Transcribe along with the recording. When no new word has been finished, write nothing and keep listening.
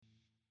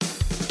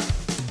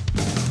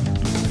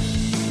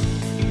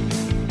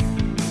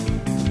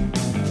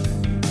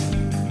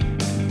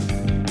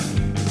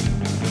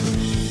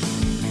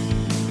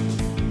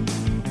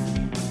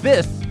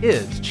This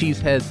is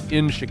Cheeseheads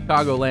in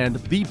Chicagoland,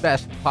 the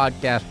best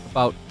podcast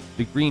about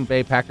the Green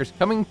Bay Packers,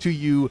 coming to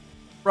you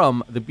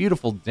from the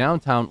beautiful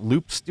downtown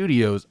Loop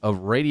studios of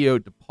Radio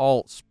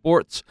DePaul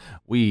Sports.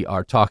 We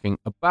are talking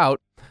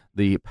about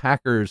the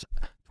Packers'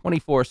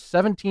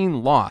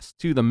 24-17 loss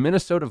to the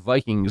Minnesota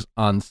Vikings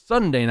on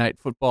Sunday Night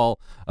Football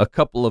a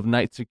couple of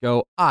nights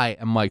ago. I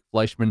am Mike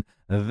Fleischman.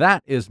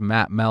 That is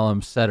Matt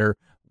Malumsetter.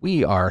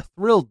 We are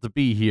thrilled to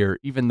be here,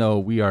 even though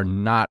we are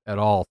not at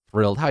all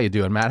thrilled. How you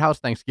doing, Matt? How's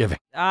Thanksgiving?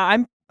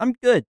 I'm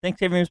good.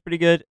 Thanksgiving was pretty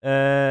good.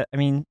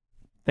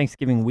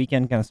 Thanksgiving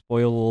weekend kind of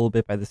spoiled a little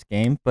bit by this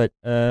game, but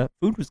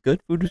food was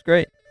good. Food was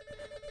great.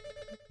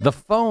 The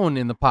phone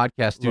in the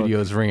podcast studio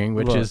is ringing,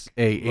 which is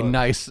a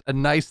nice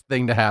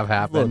thing to have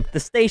happen. Look, the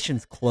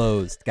station's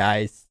closed,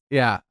 guys.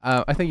 Yeah,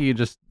 I think you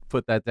just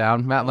put that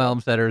down. Matt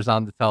Malumsetter is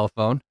on the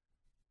telephone.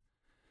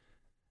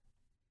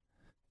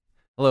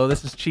 Hello,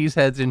 this is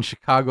Cheeseheads in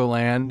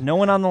Chicagoland. No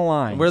one on the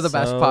line. We're the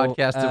best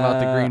podcast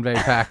about the Green Bay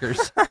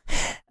Packers.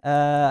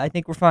 I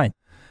think we're fine.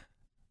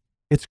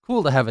 It's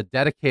cool to have a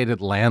dedicated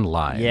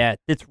landline. Yeah,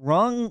 it's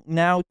rung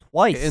now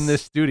twice. In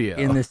this studio.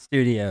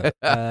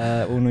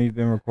 When we've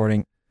been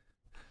recording.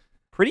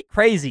 Pretty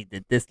crazy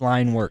that this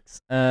line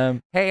works.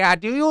 Hey,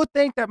 do you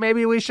think that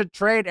maybe we should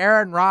trade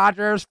Aaron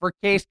Rodgers for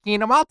Case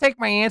Keenum? I'll take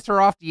my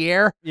answer off the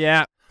air.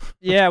 Yeah,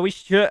 we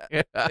should.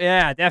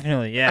 Yeah,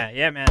 definitely.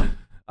 Yeah, man.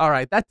 All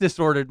right, that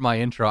disordered my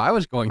intro. I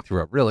was going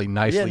through a really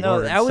nicely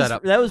ordered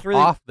setup. That was really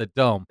off the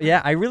dome.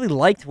 Yeah, I really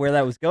liked where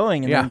that was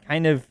going, and then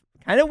kind of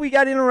we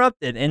got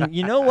interrupted. And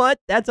you know what?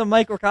 That's a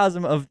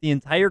microcosm of the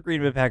entire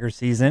Green Bay Packers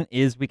season.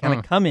 Is we kind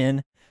of come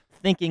in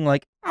thinking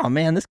like, oh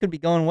man, this could be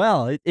going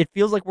well. It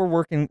feels like we're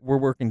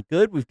working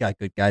good. We've got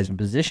good guys in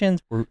positions.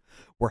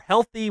 We're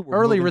healthy.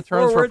 Early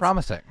returns were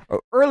promising.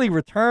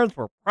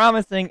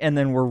 And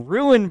then we're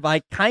ruined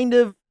by kind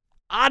of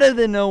out of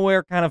the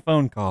nowhere kind of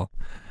phone call.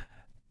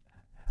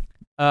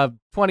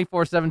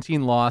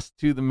 24-17 loss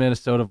to the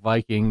Minnesota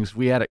Vikings.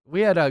 We had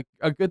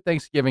a good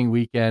Thanksgiving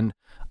weekend.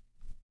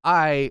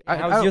 How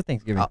was your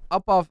Thanksgiving?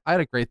 I had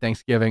a great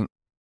Thanksgiving.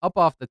 Up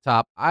off the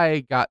top,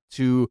 I got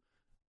to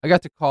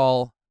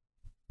call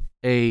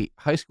a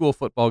high school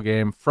football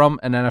game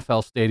from an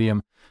NFL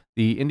stadium.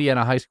 The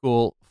Indiana High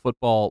School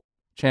Football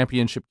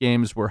Championship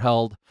games were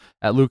held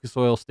at Lucas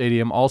Oil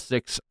Stadium. All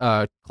 6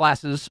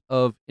 classes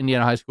of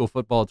Indiana High School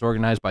football, it's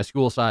organized by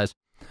school size.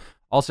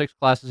 All 6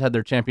 classes had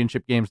their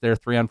championship games there,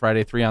 3 on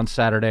Friday, 3 on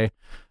Saturday.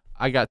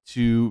 I got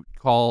to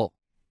call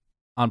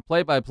on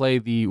play-by-play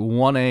the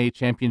 1A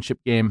championship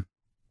game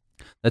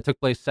that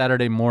took place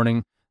Saturday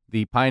morning.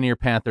 The Pioneer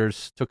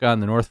Panthers took on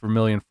the North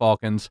Vermilion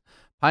Falcons.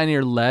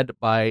 Pioneer led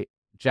by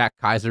Jack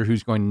Kaiser,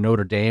 who's going to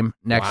Notre Dame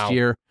next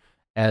year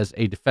as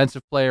a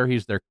defensive player.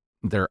 He's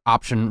their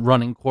option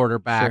running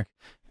quarterback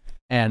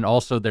and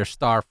also their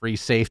star free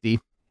safety.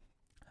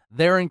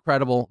 They're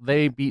incredible.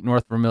 They beat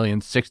North Vermilion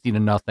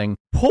 60-0.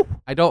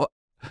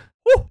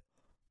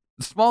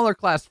 Smaller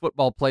class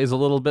football plays a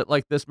little bit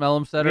like this,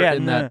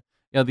 Malumsetter,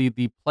 that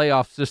the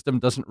playoff system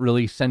doesn't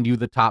really send you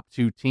the top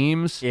 2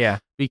 teams. Yeah.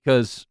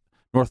 Because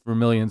North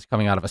Vermilion's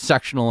coming out of a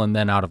sectional and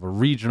then out of a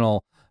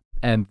regional,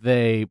 and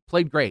they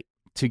played great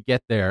to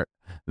get there.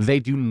 They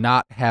do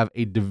not have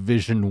a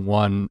Division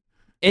I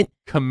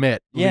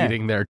commit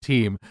leading their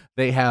team.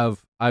 They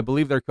have, I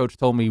believe their coach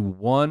told me,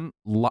 one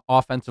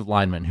offensive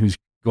lineman who's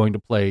going to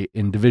play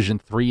in Division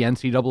III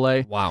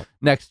NCAA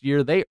next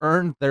year. They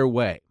earned their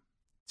way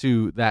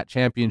to that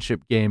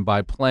championship game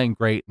by playing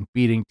great and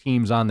beating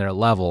teams on their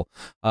level.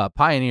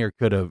 Pioneer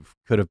could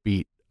have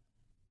beat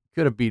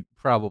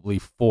probably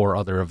 4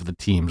 other of the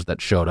teams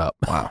that showed up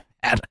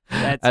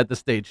at the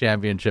state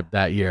championship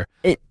that year.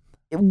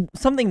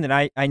 Something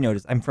that I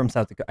noticed. I'm from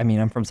South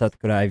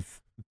Dakota.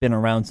 I've been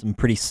around some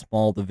pretty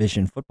small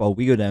division football.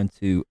 We go down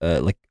to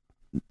like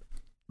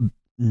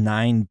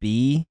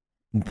 9B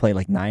and play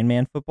like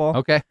 9-man football.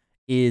 Okay.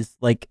 Is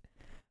like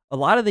a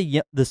lot of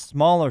the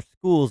smaller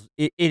schools,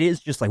 it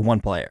is just like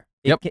one player.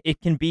 It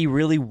can be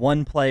really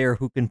one player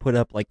who can put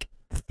up like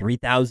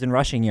 3,000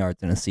 rushing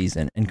yards in a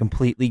season and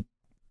completely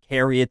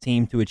carry a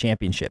team to a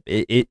championship.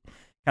 It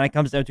kind of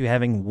comes down to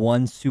having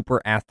one super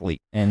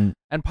athlete. And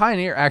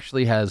Pioneer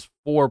actually has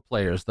 4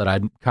 players that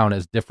I'd count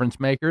as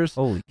difference makers.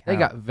 Holy cow. They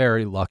got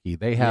very lucky.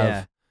 They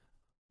have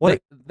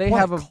what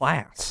have a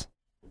class.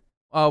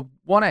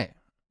 1A.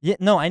 Yeah,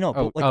 no, I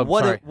know. But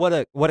what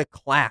a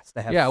class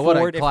to have. Yeah, what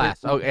a class.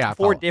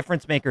 Four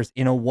difference makers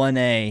in a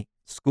 1A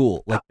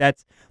school. Like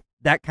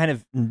that kind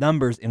of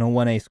numbers in a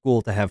 1A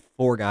school to have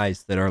 4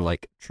 guys that are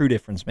like true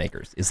difference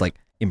makers is like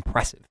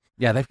impressive.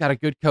 Yeah, they've got a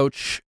good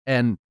coach,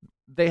 and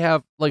they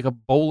have like a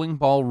bowling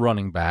ball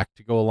running back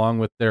to go along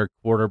with their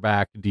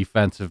quarterback,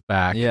 defensive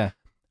back. Yeah.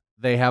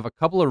 They have a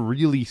couple of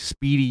really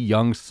speedy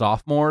young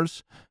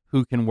sophomores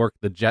who can work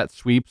the jet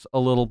sweeps a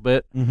little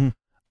bit. Mm-hmm.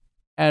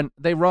 And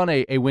they run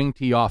a wing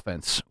T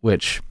offense,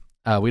 which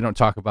we don't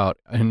talk about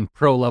in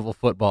pro level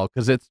football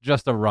because it's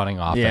just a running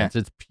offense.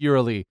 It's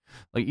purely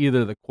like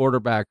either the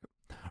quarterback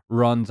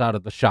runs out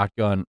of the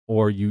shotgun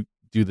or you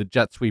do the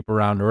jet sweep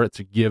around, or it's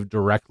a give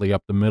directly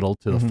up the middle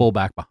to the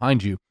fullback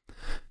behind you.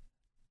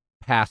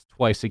 pass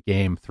twice a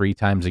game, 3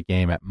 times a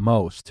game at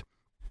most.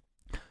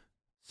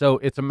 So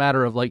it's a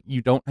matter of like,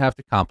 you don't have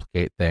to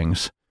complicate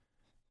things.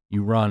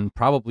 You run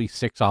probably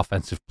 6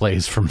 offensive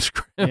plays from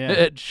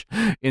scrimmage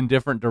in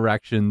different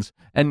directions,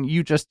 and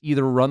you just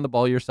either run the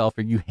ball yourself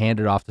or you hand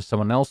it off to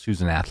someone else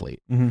who's an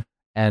athlete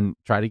and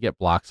try to get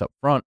blocks up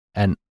front.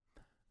 And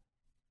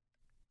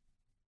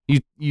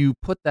you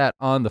put that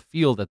on the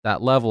field at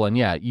that level, and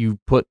you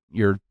put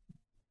your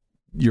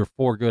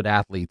 4 good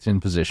athletes in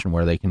position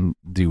where they can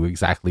do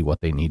exactly what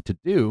they need to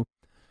do.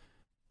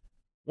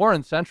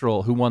 Warren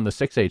Central, who won the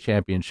 6A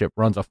championship,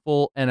 runs a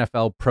full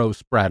NFL pro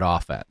spread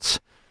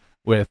offense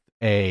with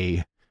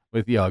a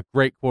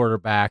great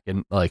quarterback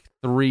and like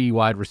 3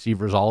 wide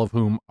receivers, all of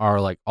whom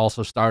are like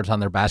also stars on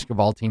their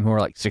basketball team, who are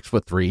like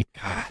 6'3".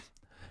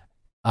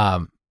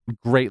 God.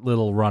 Great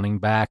little running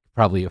back,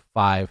 probably a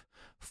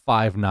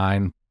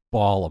 5'9"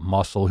 ball of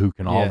muscle who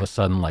can all of a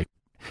sudden like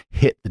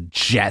hit the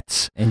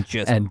jets and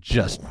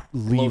just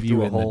leave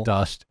you in the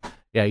dust.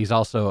 Yeah, he's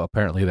also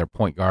apparently their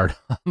point guard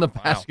on the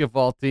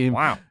basketball team.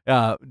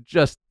 Wow.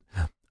 Just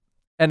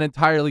an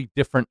entirely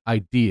different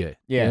idea.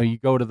 Yeah. You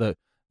go to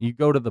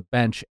the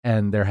bench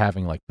and they're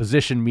having like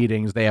position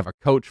meetings. They have a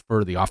coach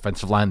for the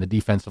offensive line, the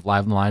defensive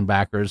line, the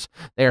linebackers.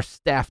 They are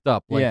staffed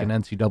up like an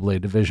NCAA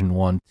Division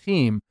I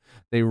team.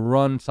 They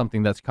run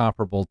something that's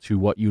comparable to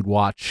what you'd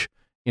watch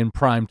in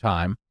prime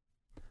time.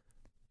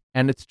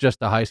 And it's just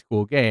a high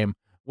school game.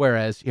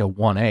 Whereas,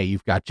 1A,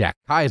 you've got Jack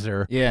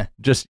Kaiser. Yeah.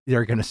 Just,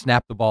 they're going to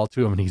snap the ball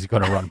to him and he's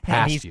going to run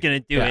past and he's going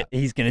to do it.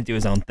 He's going to do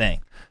his own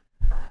thing.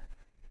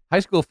 High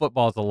school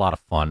football is a lot of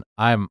fun.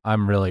 I'm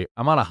on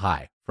a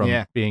high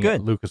from being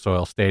at Lucas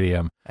Oil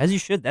Stadium. As you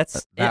should.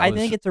 I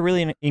think it's a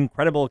really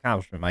incredible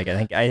accomplishment, Mike.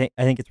 I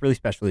think it's really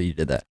special that you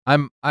did that.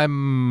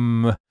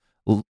 I'm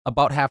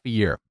about half a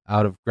year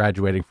out of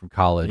graduating from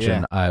college,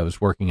 and I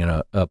was working in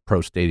a pro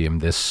stadium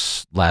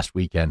this last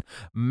weekend.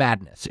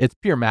 Madness. It's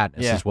pure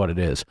madness is what it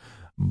is.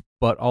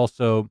 But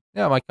also,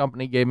 my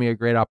company gave me a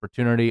great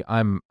opportunity.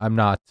 I'm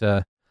not,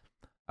 I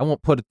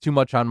won't put it too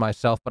much on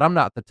myself, but I'm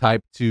not the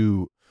type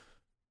to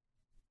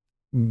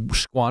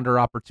squander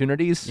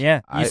opportunities.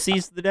 Yeah, you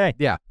seize the day.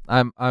 Yeah,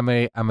 I'm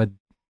a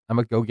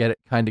go get it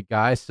kind of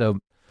guy. So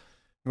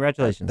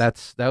congratulations.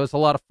 That was a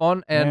lot of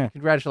fun, and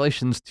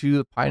congratulations to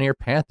the Pioneer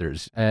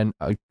Panthers, and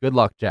good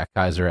luck, Jack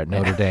Kaiser at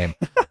Notre Dame.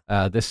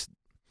 I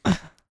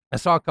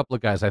saw a couple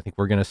of guys I think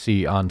we're going to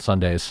see on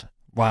Sundays.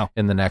 Wow.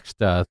 In the next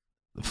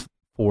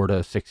 4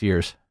 to 6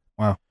 years.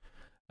 Wow.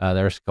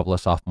 There's a couple of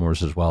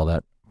sophomores as well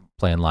that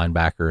playing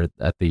linebacker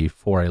at the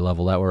 4A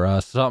level that were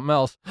something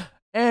else.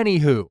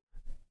 Anywho,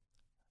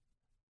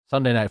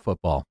 Sunday Night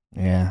Football.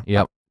 Yeah.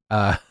 Yep.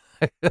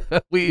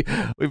 We've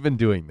been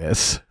doing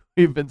this.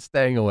 We've been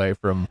staying away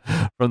from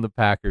the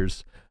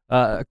Packers.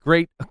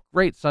 Great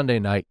Sunday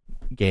night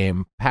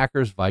game.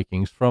 Packers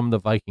Vikings from the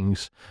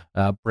Vikings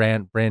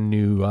brand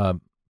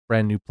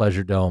new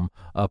Pleasure Dome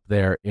up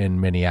there in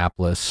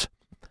Minneapolis.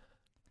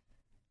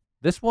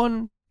 This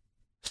one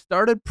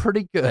started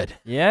pretty good.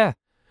 Yeah.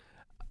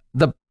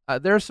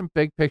 There's some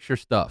big picture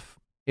stuff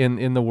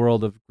in the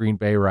world of Green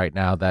Bay right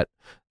now that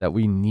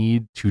we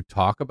need to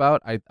talk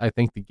about. I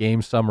think the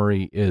game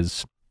summary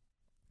is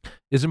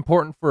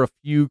important for a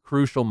few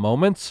crucial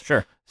moments.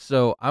 Sure.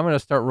 So I'm going to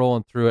start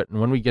rolling through it,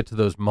 and when we get to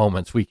those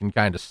moments, we can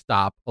kind of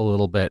stop a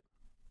little bit.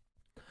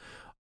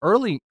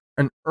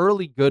 An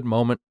early good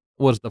moment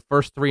was the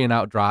first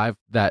 3-and-out drive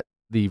that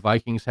the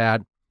Vikings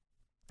had.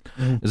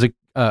 It was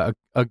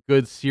a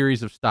good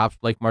series of stops.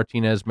 Blake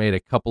Martinez made a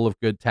couple of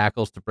good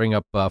tackles to bring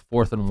up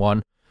 4th and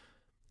 1.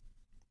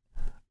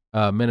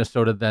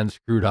 Minnesota then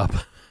screwed up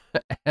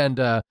and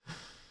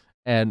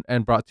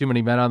brought too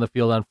many men on the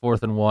field on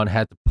 4th and 1.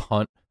 Had to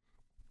punt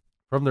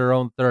from their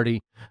own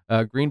 30.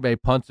 Green Bay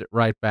punts it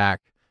right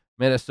back.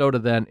 Minnesota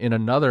then, in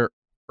another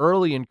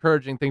early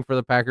encouraging thing for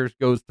the Packers,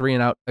 goes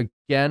 3-and-out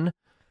again.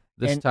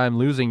 This time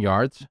losing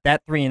yards.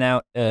 That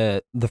 3-and-out.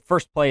 The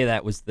first play of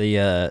that was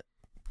the.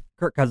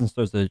 Kirk Cousins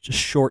throws a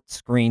short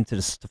screen to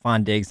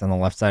Stephon Diggs on the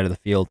left side of the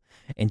field,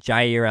 and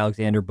Jair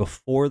Alexander,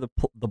 before the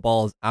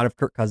ball is out of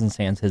Kirk Cousins'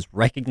 hands, has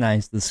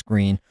recognized the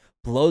screen,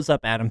 blows up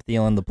Adam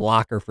Thielen, the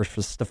blocker for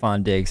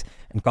Stephon Diggs,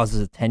 and causes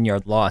a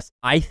 10-yard loss.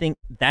 I think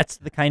that's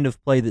the kind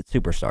of play that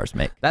superstars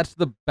make. That's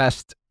the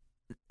best.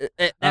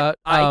 I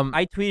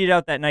tweeted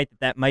out that night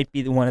that might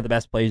be one of the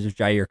best plays of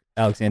Jair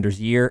Alexander's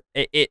year.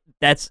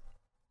 That's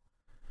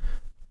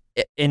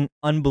an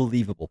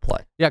unbelievable play.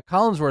 Yeah,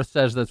 Collinsworth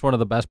says that's one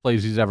of the best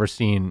plays he's ever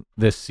seen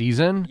this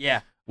season.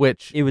 Yeah,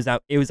 which it was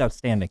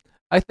outstanding.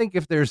 I think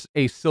if there's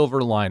a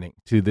silver lining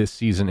to this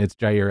season, it's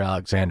Jair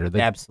Alexander.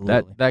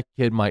 Absolutely, that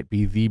kid might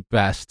be the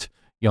best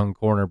young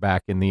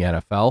cornerback in the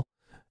NFL,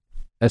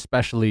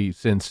 especially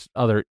since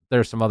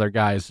there's some other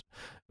guys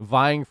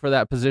vying for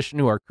that position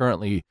who are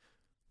currently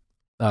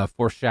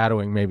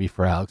foreshadowing maybe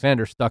for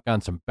Alexander, stuck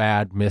on some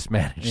bad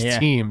mismanaged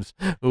teams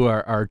who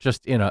are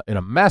just in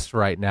a mess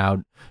right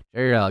now.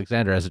 Jair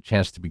Alexander has a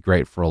chance to be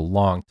great for a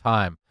long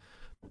time.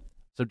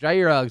 So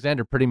Jair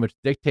Alexander pretty much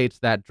dictates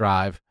that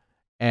drive,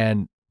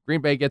 and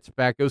Green Bay gets it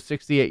back, goes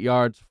 68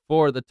 yards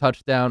for the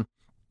touchdown.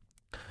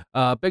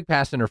 Big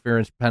pass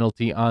interference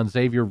penalty on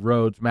Xavier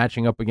Rhodes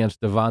matching up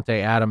against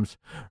Devontae Adams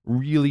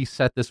really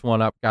set this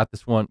one up, got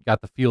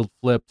the field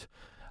flipped.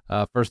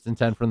 First and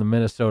 10 from the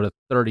Minnesota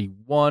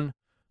 31.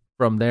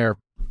 From there,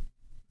 a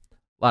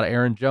lot of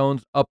Aaron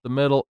Jones up the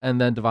middle,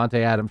 and then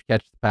Devontae Adams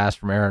catches the pass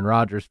from Aaron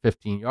Rodgers,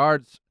 15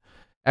 yards.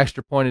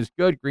 Extra point is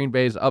good. Green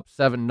Bay's up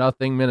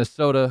 7-0.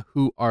 Minnesota,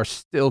 who are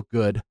still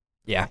good,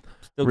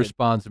 still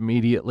responds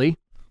immediately.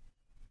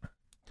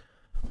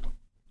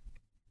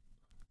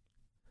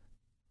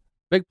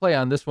 Big play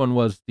on this one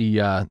was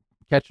the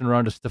catch and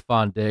run to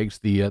Stephon Diggs.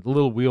 The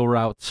little wheel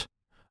routes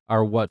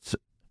are what's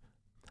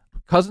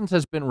Cousins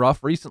has been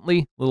rough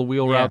recently. Little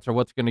wheel routes are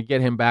what's going to get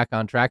him back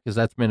on track because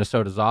that's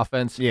Minnesota's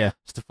offense. Yeah.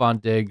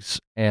 Stephon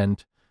Diggs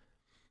and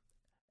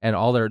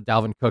all their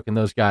Dalvin Cook and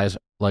those guys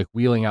like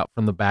wheeling out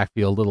from the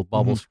backfield, little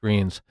bubble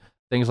screens,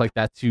 things like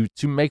that to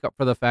make up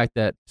for the fact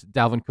that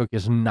Dalvin Cook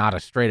is not a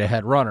straight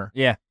ahead runner.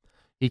 Yeah.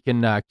 He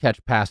can catch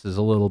passes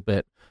a little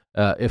bit.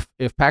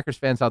 If Packers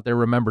fans out there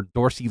remember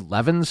Dorsey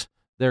Levens,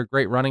 their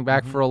great running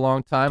back for a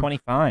long time.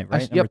 25,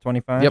 right? Number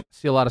 25? Yep.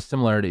 See a lot of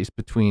similarities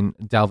between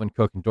Dalvin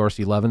Cook and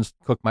Dorsey Levens.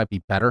 Cook might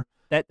be better.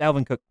 That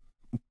Dalvin Cook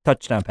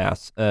touchdown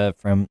pass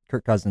from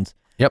Kirk Cousins.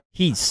 Yep.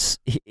 He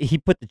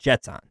put the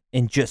Jets on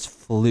and just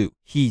flew.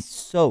 He's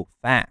so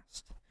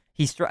fast.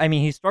 He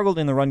struggled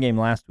in the run game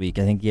last week.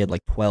 I think he had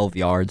like 12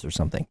 yards or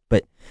something.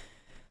 But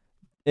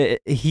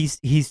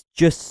he's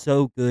just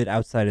so good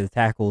outside of the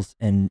tackles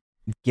and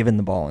given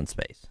the ball in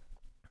space.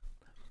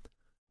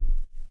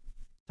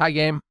 Tie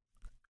game.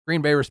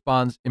 Green Bay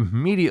responds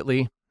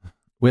immediately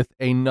with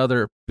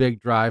another big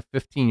drive,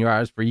 15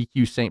 yards for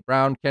EQ St.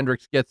 Brown.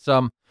 Kendricks gets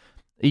some.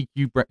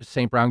 EQ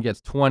St. Brown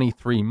gets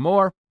 23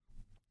 more.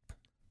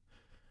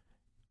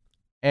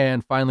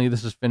 And finally,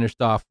 this is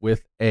finished off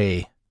with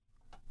a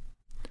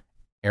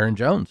Aaron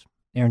Jones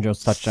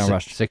touchdown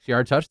rush.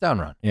 6-yard touchdown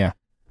run. Yeah.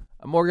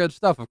 More good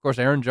stuff. Of course,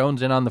 Aaron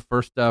Jones in on the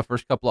first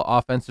couple of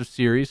offensive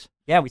series.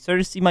 Yeah, we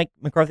started to see Mike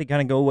McCarthy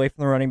kind of go away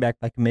from the running back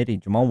by committee.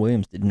 Jamal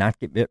Williams did not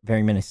get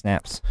very many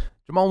snaps.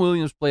 Jamal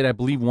Williams played, I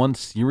believe, one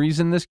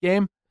series in this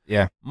game.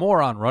 Yeah.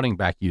 More on running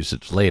back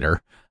usage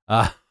later.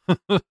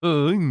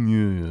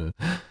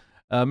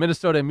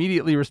 Minnesota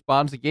immediately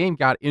responds. The game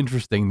got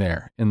interesting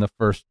there in the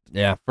first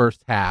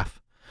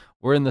half.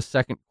 We're in the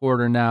second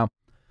quarter now.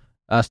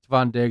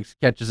 Stephon Diggs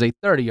catches a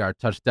 30-yard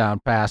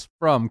touchdown pass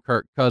from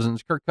Kirk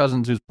Cousins. Kirk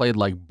Cousins, who's played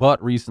like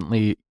butt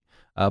recently,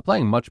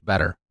 playing much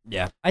better.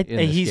 Yeah,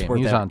 he's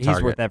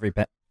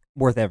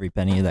worth every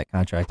penny of that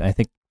contract. I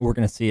think we're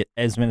going to see it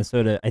as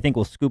Minnesota. I think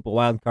we'll scoop a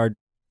wild card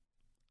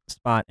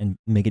spot and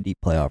make a deep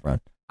playoff run.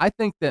 I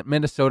think that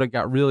Minnesota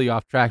got really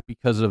off track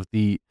because of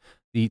the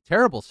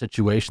terrible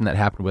situation that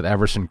happened with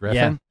Everson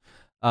Griffin.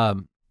 Yeah.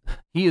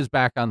 He is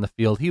back on the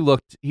field. He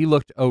looked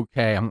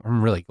okay.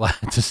 I'm really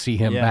glad to see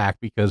him back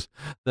because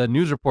the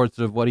news reports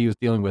of what he was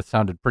dealing with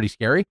sounded pretty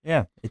scary.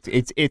 Yeah,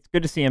 it's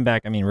good to see him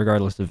back. I mean,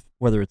 regardless of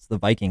whether it's the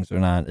Vikings or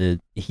not,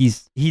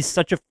 he's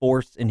such a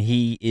force, and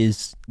he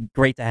is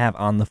great to have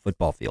on the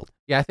football field.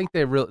 Yeah, I think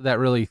that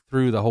really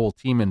threw the whole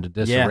team into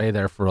disarray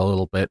there for a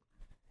little bit.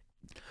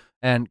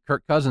 And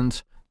Kirk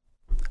Cousins,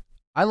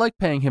 I like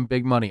paying him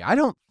big money. I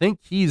don't think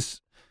he's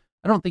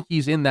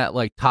in that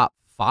like top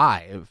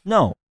 5.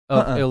 No.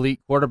 Of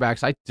elite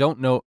quarterbacks. I don't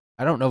know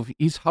if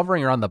he's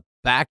hovering around the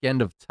back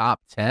end of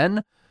top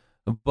 10,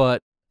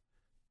 but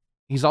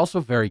he's also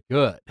very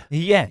good.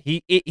 Yeah,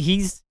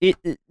 he's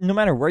no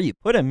matter where you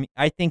put him,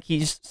 I think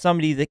he's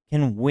somebody that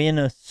can win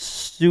a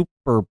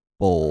Super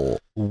Bowl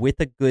with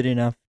a good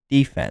enough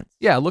defense.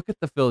 Yeah, look at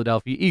the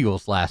Philadelphia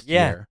Eagles last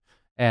year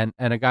and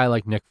a guy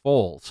like Nick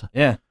Foles.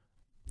 Yeah.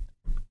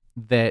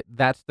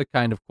 That's the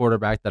kind of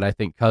quarterback that I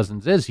think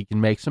Cousins is. He can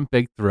make some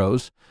big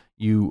throws.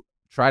 You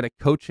try to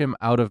coach him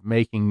out of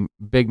making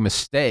big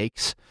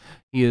mistakes.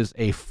 He is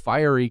a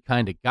fiery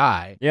kind of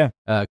guy. Yeah.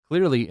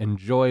 Clearly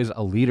enjoys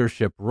a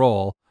leadership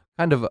role.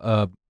 Kind of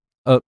a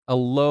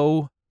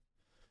low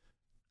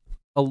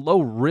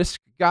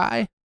risk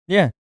guy.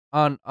 Yeah.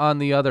 On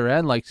the other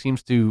end, like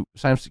seems to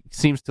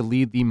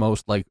lead the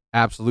most like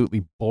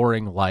absolutely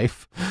boring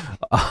life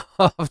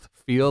of the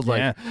field.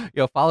 Like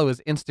follow his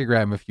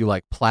Instagram if you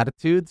like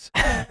platitudes.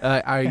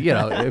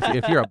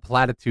 If you're a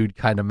platitude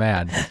kind of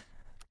man.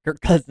 Kirk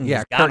Cousins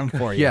has got him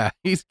for you. Yeah,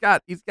 he's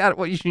got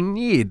what you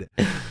need.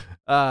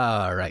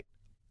 All right.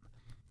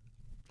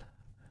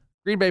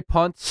 Green Bay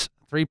punts,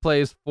 3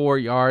 plays, 4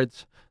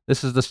 yards.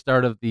 This is the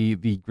start of the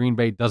Green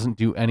Bay doesn't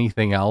do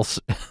anything else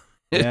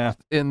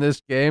in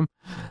this game.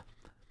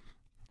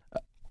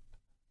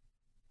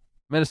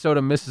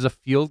 Minnesota misses a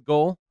field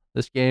goal.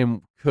 This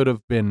game could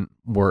have been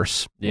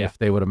worse if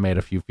they would have made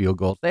a few field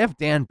goals. They have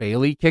Dan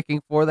Bailey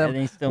kicking for them, and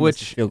he still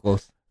misses field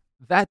goals.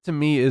 That to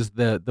me is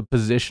the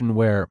position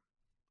where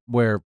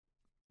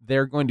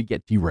they're going to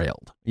get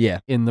derailed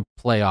in the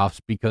playoffs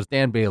because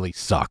Dan Bailey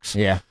sucks.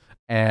 Yeah.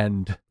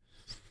 And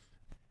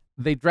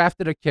they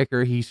drafted a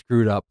kicker. He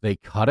screwed up. They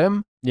cut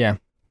him. Yeah.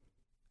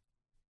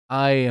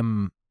 I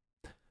am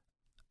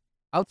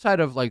outside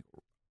of like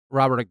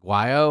Robert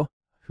Aguayo,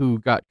 who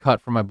got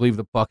cut from, I believe,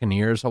 the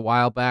Buccaneers a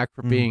while back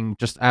for being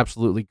just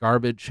absolutely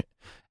garbage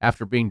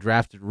after being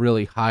drafted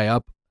really high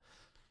up.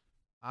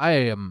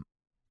 I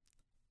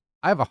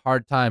have a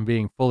hard time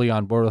being fully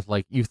on board with,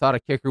 like, you thought a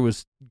kicker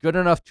was good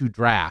enough to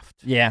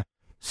draft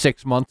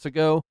 6 months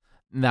ago.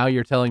 Now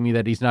you're telling me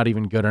that he's not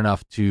even good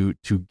enough to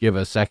give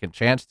a second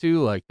chance to.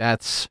 Like,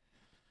 that's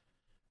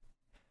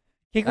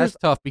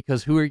tough,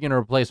 because who are you going to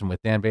replace him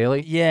with? Dan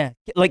Bailey? Yeah.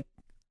 Like,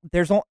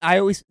 there's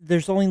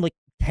only like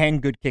 10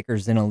 good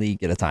kickers in a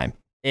league at a time.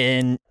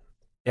 And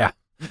yeah.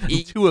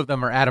 Two of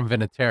them are Adam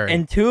Vinatieri.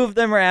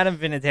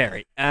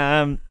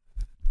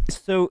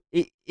 So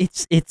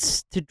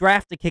it's to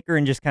draft a kicker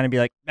and just kind of be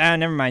like,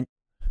 never mind.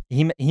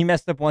 He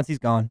messed up once, he's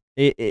gone.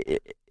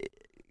 It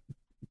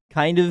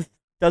kind of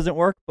doesn't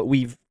work, but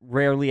we've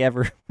rarely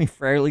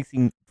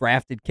seen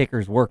drafted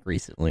kickers work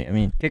recently. I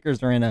mean,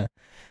 kickers are in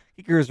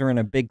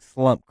a big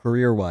slump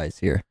career-wise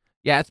here.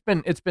 Yeah,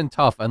 it's been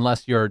tough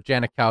unless you're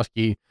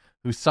Janikowski,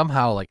 who's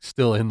somehow like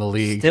still in the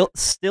league.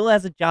 Still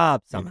has a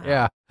job somehow.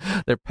 Yeah.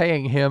 They're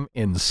paying him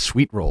in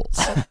sweet rolls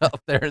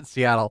up there in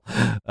Seattle,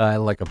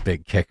 like a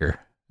big kicker.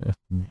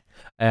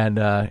 And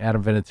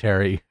Adam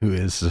Vinatieri, who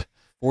is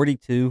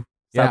 42,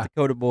 South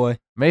Dakota boy.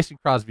 Mason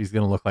Crosby's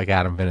going to look like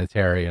Adam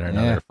Vinatieri in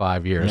another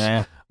 5 years,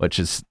 which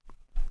is,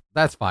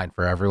 that's fine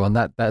for everyone.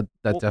 That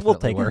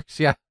definitely works.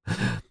 Yeah.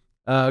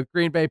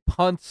 Green Bay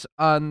punts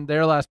on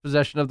their last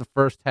possession of the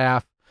first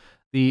half.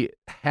 The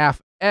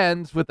half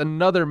ends with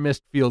another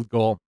missed field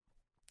goal.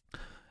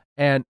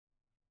 And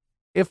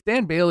if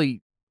Dan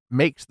Bailey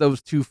makes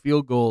those 2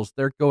 field goals,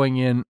 they're going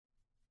in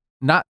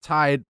not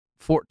tied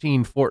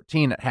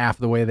 14-14 at half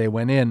the way they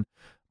went in,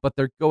 but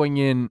they're going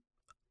in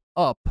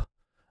up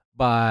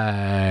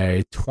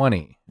by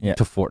 20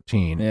 to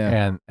 14.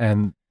 Yeah.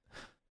 And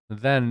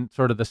then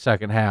sort of the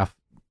second half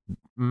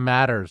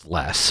matters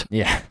less.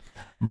 Yeah.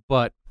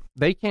 But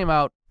they came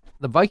out,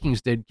 the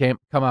Vikings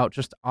come out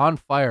just on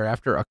fire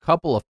after a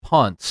couple of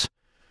punts.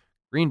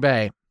 Green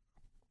Bay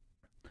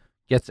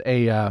gets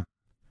take a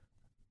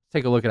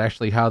look at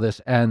actually how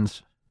this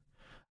ends.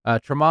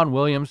 Tramon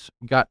Williams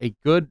got a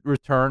good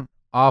return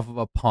off of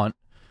a punt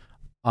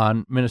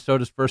on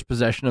Minnesota's first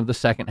possession of the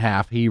second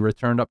half. He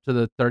returned up to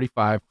the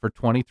 35 for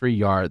 23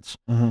 yards.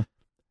 Mm-hmm.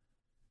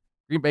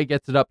 Green Bay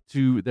gets it up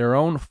to their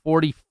own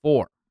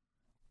 44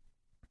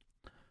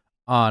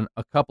 on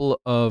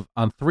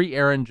 3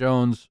 Aaron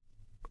Jones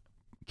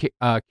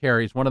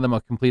carries, one of them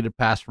a completed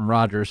pass from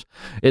Rodgers.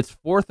 It's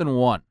 4th and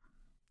 1.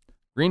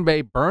 Green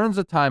Bay burns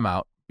a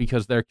timeout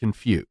because they're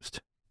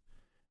confused.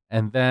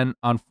 And then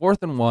on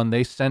 4th and 1,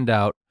 they send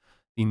out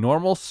the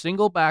normal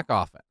single back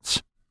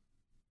offense.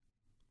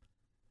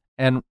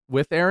 And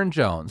with Aaron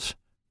Jones,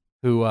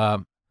 who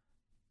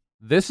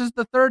this is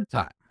the third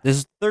time. This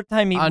is the third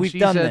time we've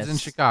done this in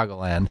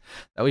Chicagoland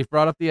that we've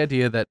brought up the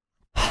idea that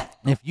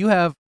if you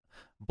have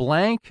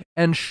blank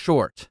and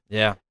short,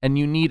 and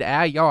you need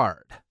a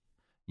yard,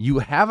 you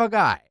have a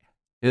guy.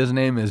 His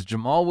name is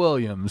Jamal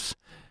Williams.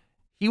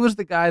 He was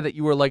the guy that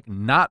you were like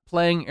not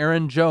playing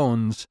Aaron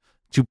Jones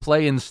to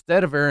play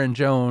instead of Aaron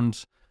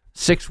Jones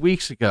 6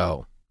 weeks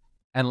ago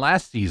and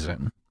last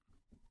season.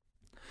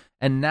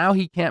 And now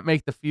he can't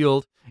make the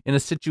field in a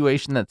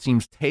situation that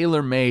seems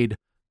tailor-made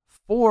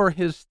for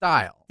his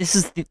style.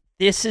 This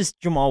is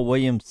Jamal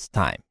Williams'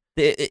 time.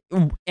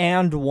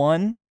 And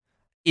one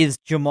is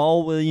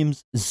Jamal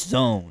Williams'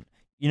 zone.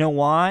 You know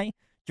why?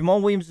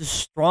 Jamal Williams is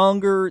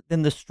stronger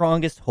than the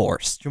strongest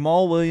horse.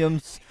 Jamal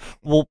Williams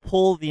will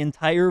pull the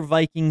entire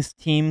Vikings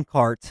team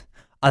cart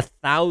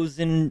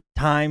 1,000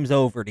 times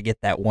over to get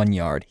that 1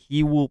 yard.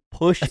 He will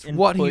push It's and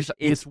what push.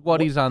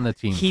 he's on the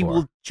team He for.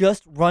 will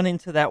just run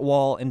into that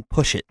wall and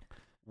push it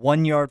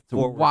 1 yard So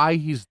forward. why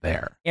he's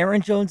there.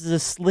 Aaron Jones is a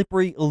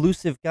slippery,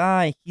 elusive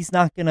guy. He's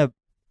not going to...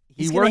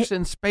 He works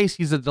in space.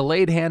 He's a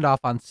delayed handoff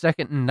on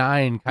 2nd and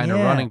 9 kind of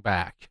running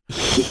back.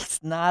 He's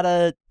not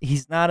a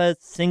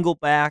single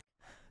back,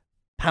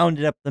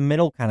 pounded up the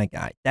middle kind of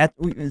guy. That's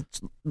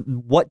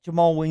what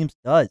Jamal Williams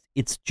does.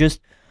 It's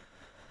just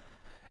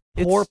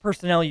poor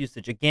personnel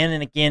usage again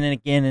and again and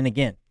again and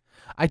again.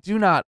 I do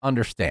not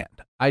understand.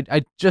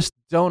 I just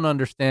don't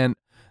understand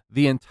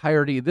the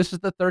entirety. This is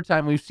the third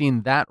time we've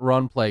seen that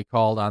run play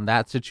called on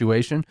that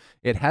situation.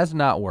 It has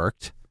not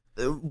worked.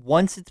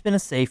 Once it's been a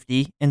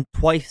safety, and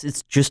twice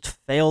it's just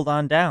failed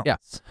on downs. Yeah.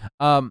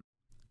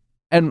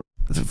 And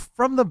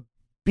from the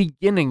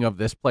beginning of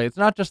this play, it's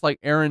not just like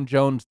Aaron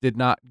Jones did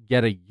not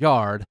get a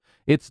yard.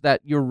 It's that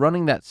you're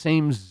running that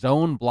same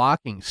zone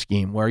blocking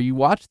scheme where you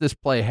watch this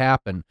play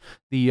happen.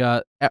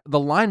 The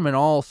linemen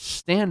all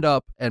stand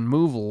up and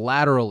move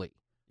laterally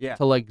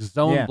to like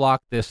zone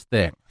block this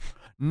thing.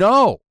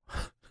 No.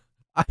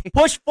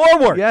 Push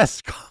forward.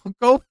 Yes,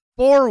 go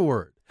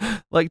forward.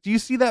 Like, do you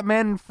see that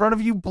man in front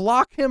of you?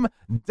 Block him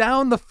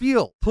down the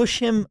field. Push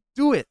him.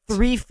 Do it.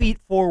 3 feet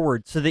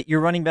forward so that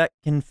your running back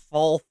can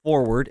fall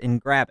forward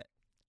and grab it.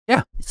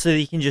 Yeah. So that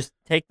you can just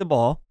take the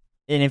ball,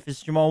 and if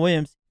it's Jamal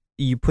Williams,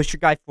 you push your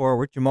guy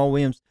forward. Jamal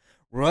Williams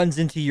runs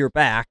into your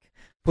back,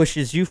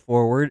 pushes you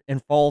forward,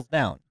 and falls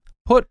down.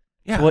 Put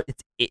Yeah.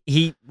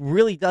 He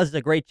really does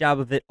a great job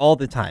of it all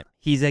the time.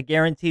 He's a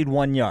guaranteed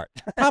 1 yard.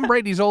 Tom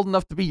Brady's old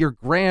enough to be your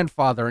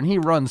grandfather, and he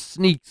runs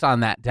sneaks on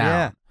that down.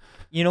 Yeah.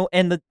 You know,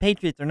 and the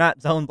Patriots are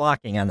not zone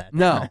blocking on that.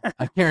 No,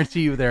 I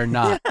guarantee you they're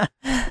not.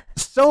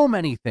 So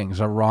many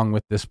things are wrong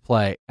with this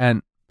play,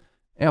 and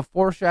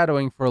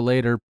foreshadowing for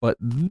later, but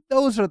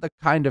those are the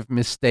kind of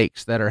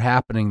mistakes that are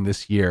happening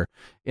this year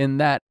in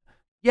that,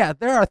 yeah,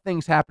 there are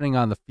things happening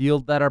on the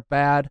field that are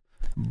bad,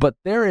 but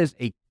there is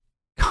a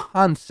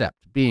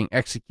concept being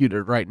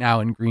executed right now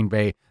in Green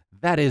Bay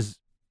that is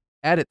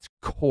at its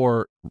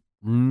core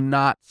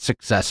not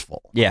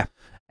successful. Yeah.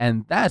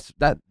 And that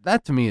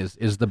to me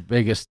is the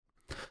biggest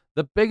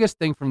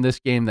thing from this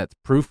game that's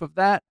proof of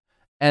that.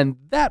 And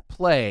that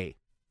play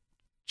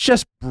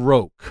just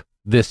broke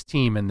this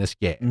team in this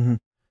game. Mm-hmm.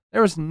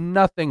 There was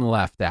nothing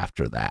left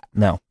after that.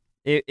 No.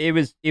 It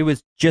was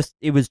just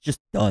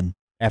done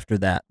after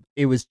that.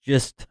 It was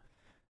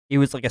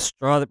like a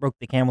straw that broke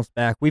the camel's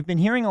back. We've been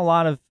hearing a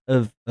lot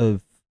of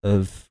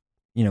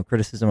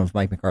criticism of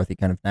Mike McCarthy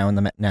kind of now in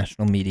the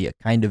national media.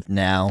 Kind of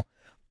now,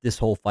 this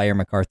whole fire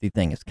McCarthy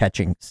thing is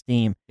catching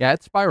steam. Yeah,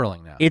 it's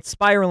spiraling now. It's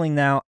spiraling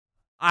now.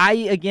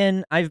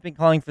 I've been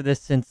calling for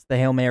this since the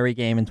Hail Mary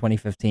game in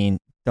 2015.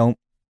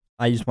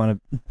 I just want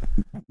to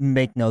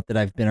make note that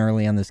I've been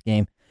early on this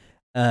game.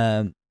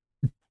 There's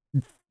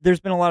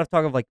been a lot of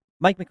talk of like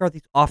Mike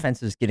McCarthy's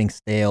offense is getting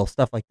stale,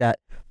 stuff like that.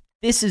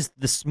 This is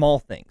the small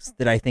things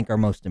that I think are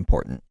most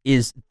important.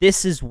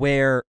 This is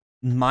where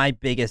my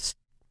biggest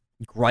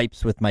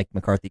gripes with Mike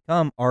McCarthy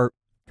are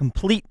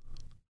complete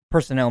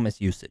personnel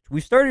misusage.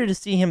 We've started to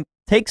see him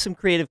take some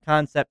creative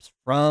concepts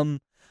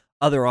from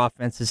other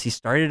offenses. He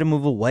started to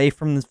move away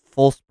from the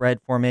full spread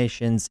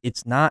formations.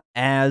 It's not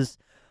as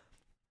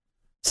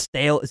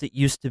stale as it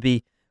used to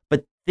be,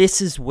 but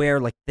this is where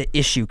like the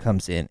issue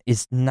comes in,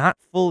 is not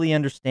fully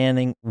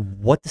understanding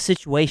what the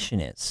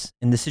situation is.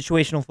 And the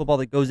situational football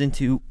that goes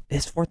into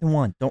is 4th and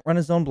 1. Don't run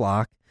a zone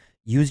block.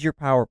 Use your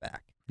power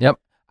back. Yep.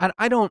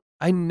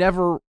 I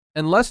never,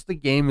 unless the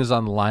game is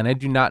on the line, I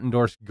do not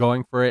endorse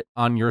going for it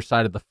on your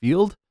side of the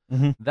field.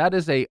 Mm-hmm. That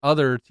is a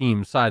other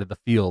team's side of the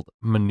field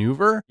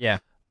maneuver. Yeah.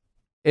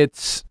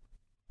 It's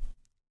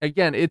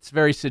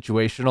very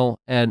situational,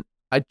 and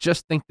I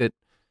just think that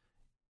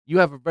you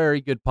have a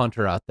very good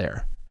punter out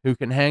there who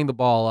can hang the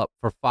ball up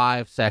for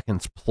 5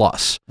 seconds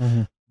plus.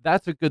 Mm-hmm.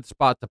 That's a good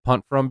spot to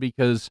punt from,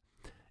 because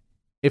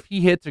if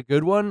he hits a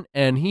good one,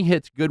 and he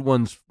hits good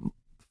ones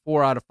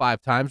 4 out of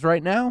 5 times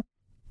right now,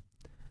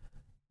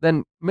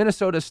 then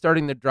Minnesota's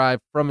starting the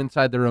drive from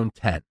inside their own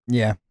 10.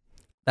 Yeah.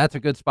 That's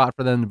a good spot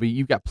for them to be.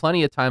 You've got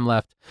plenty of time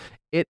left.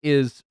 It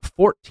is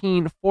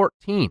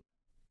 14-14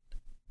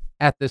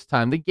 at this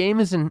time. The game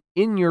is in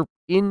your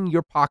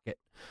pocket.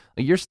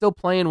 You're still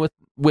playing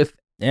with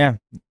Yeah.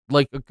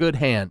 like a good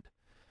hand.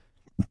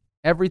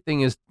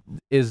 Everything is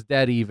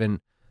dead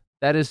even.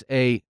 That is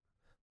a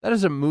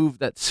move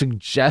that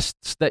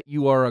suggests that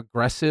you are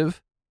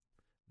aggressive,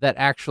 that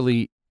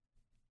actually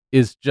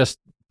is just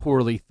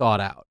poorly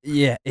thought out.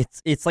 Yeah,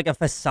 it's like a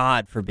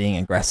facade for being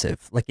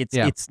aggressive. Like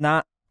it's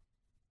not.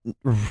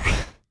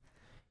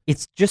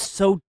 It's just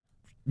so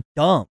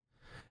dumb.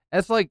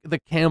 It's like the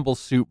Campbell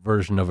Soup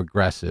version of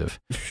aggressive.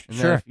 And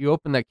Sure. then if you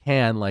open the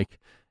can, like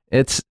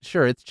it's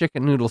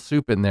chicken noodle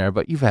soup in there,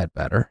 but you've had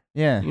better.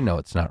 Yeah. You know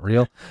it's not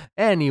real.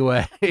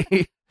 Anyway,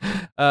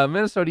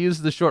 Minnesota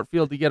uses the short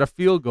field to get a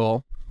field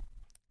goal.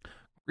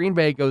 Green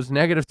Bay goes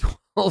negative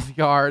 12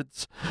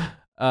 yards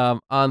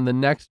on the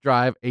next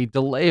drive. A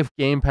delay of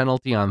game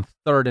penalty on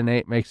 3rd and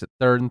 8 makes it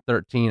 3rd and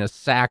 13. A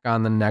sack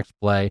on the next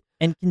play.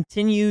 And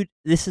continued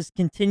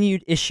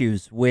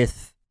issues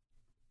with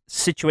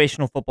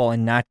situational football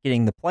and not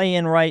getting the play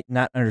in right,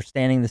 not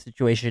understanding the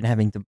situation,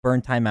 having to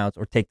burn timeouts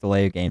or take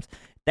delay of games.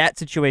 That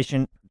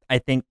situation, I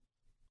think,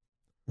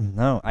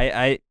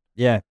 it's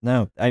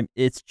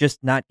just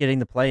not getting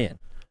the play in.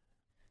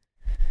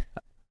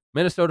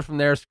 Minnesota from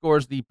there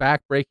scores the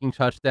back-breaking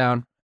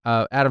touchdown.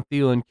 Adam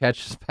Thielen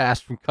catches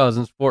pass from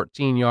Cousins,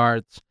 14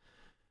 yards.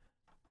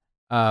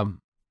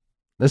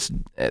 That's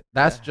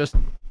just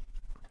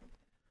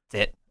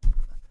it.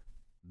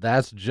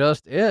 That's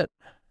just it.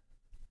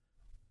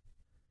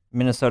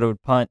 Minnesota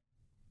would punt,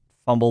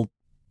 fumbled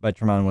by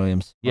Tramon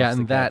Williams. Yeah,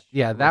 and that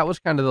was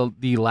kind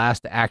of the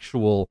last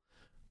actual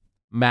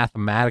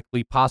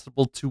mathematically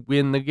possible to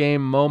win the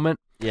game moment.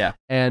 Yeah.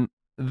 And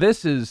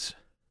this is,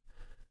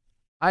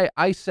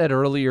 I said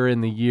earlier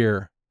in the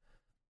year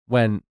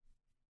when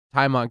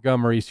Ty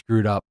Montgomery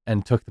screwed up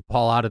and took the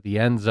ball out of the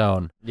end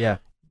zone. Yeah.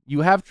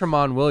 You have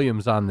Tramon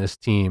Williams on this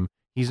team.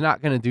 He's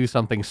not going to do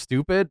something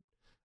stupid.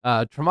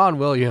 Tramon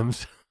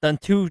Williams done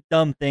 2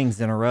 dumb things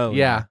in a row.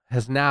 Yeah,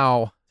 has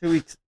now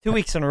 2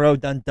 weeks in a row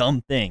done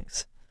dumb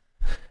things.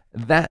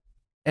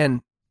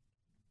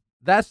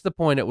 That's the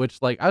point at which,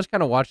 like, I was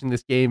kind of watching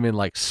this game in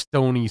like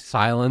stony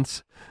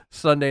silence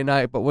Sunday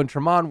night, but when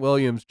Tramon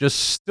Williams just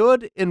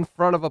stood in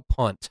front of a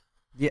punt,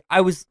 yeah,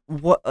 I was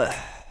what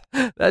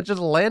that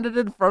just landed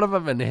in front of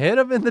him and hit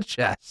him in the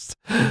chest.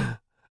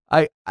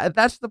 I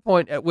that's the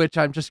point at which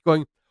I'm just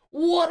going,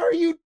 what are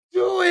you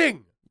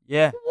doing?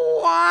 Yeah.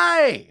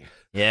 Why?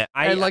 Yeah.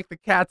 And like the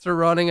cats are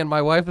running, and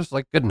my wife is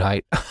like, "Good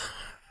night,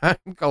 I'm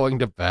going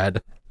to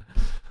bed."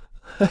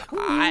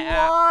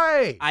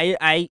 Why?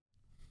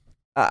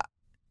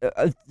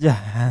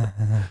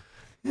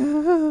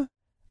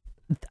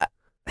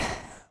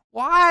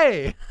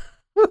 Why?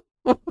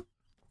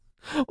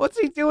 What's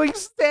he doing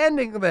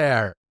standing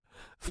there?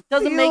 It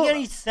doesn't make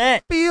any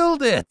sense.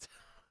 Field it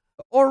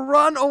or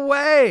run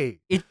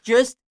away. It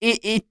just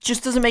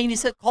doesn't make any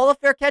sense. Call a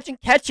fair catch and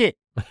catch it.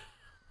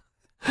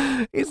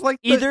 He's like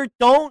either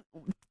don't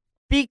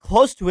be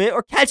close to it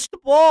or catch the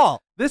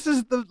ball. This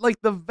is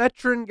the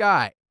veteran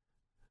guy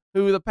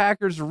who the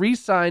Packers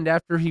re-signed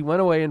after he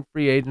went away in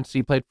free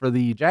agency, played for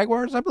the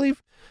Jaguars, I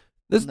believe.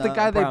 This is the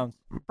guy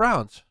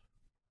Browns.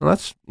 Well,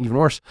 that's even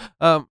worse.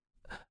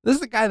 This is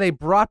the guy they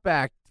brought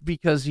back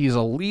because he's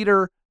a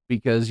leader,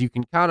 because you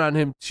can count on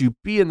him to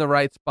be in the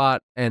right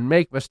spot and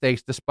make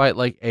mistakes despite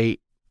like a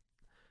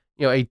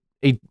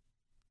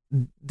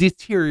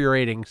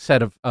deteriorating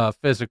set of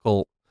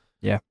physical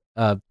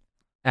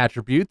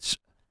attributes.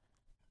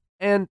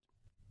 And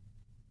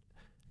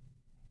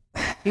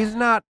he's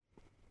not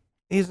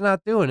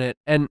doing it.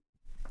 And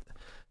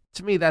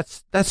to me,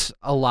 that's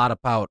a lot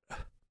about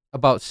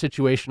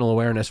situational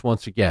awareness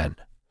once again.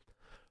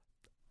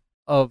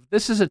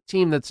 This is a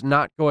team that's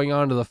not going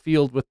onto the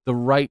field with the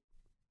right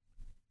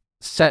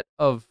set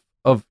of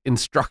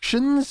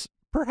instructions,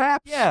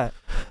 perhaps. Yeah.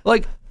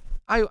 Like,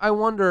 I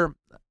wonder,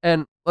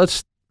 and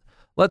let's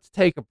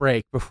take a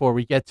break before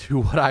we get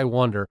to what I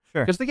wonder.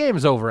 Sure. Because the game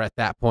is over at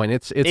that point.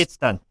 It's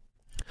done.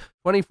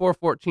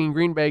 24-14.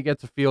 Green Bay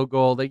gets a field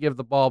goal. They give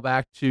the ball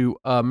back to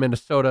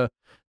Minnesota.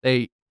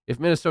 If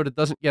Minnesota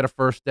doesn't get a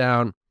first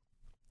down,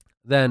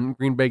 then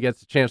Green Bay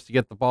gets a chance to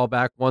get the ball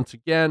back once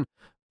again.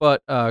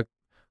 But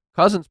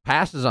Cousins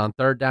passes on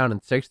 3rd down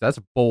and 6. That's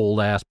a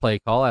bold-ass play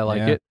call. I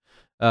like it.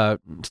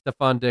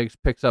 Stephon Diggs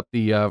picks up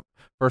the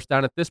first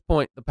down. At this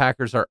point, the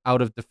Packers are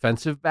out of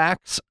defensive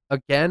backs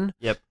again.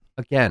 Yep.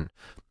 Again.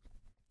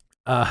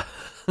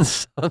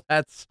 So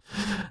that's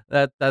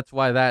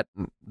why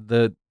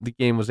the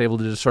game was able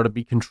to just sort of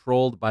be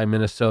controlled by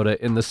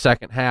Minnesota in the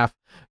second half.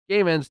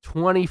 Game ends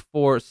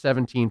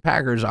 24-17.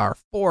 Packers are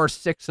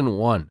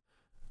 4-6-1.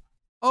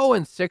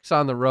 0-6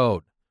 on the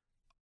road.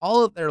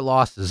 All of their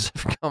losses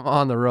have come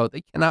on the road.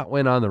 They cannot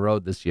win on the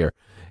road this year.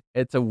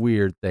 It's a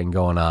weird thing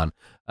going on.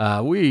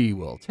 We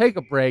will take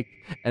a break,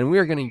 and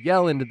we're going to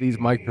yell into these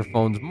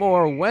microphones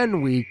more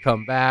when we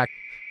come back.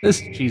 This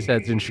is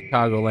Cheeseheads in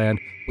Chicagoland.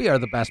 We are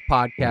the best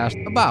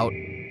podcast about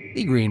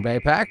the Green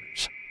Bay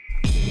Packers.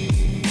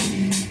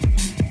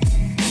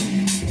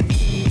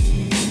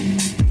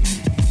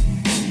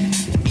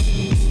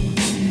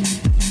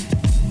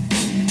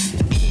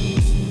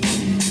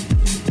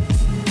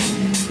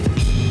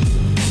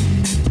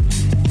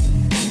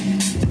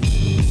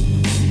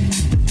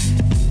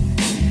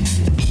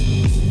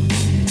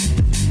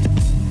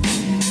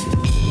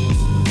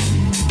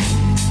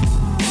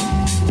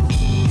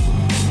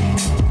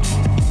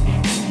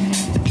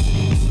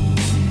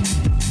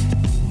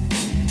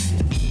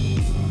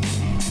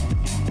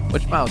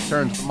 Which mouse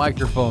turns the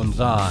microphones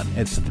on?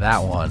 It's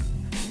that one.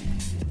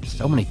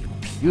 So many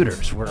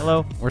computers.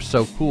 We're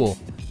so cool.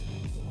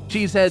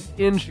 Cheeseheads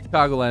in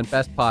Chicagoland,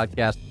 best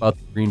podcast about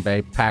the Green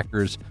Bay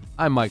Packers.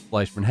 I'm Mike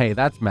Fleischman. Hey,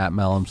 that's Matt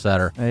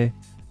Mellumsetter. Hey.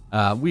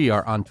 We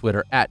are on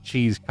Twitter at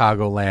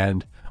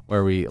CheeseCagoland,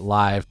 where we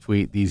live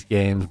tweet these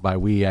games. By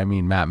we, I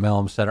mean Matt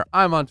Mellumsetter.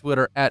 I'm on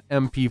Twitter at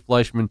MP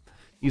Fleischman.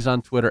 He's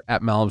on Twitter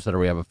at Mellumsetter.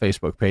 We have a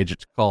Facebook page.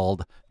 It's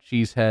called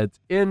Cheeseheads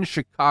in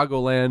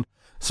Chicagoland.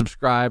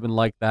 Subscribe and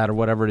like that or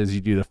whatever it is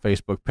you do to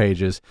Facebook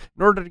pages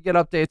in order to get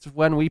updates of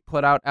when we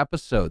put out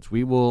episodes.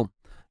 We will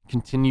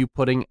continue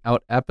putting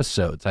out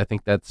episodes. I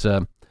think that's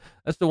the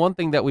one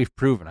thing that we've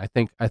proven. I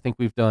think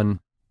we've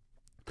done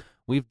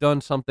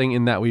something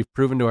in that we've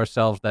proven to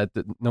ourselves that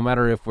no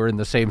matter if we're in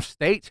the same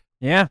state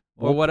or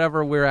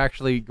whatever we're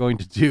actually going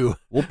to do,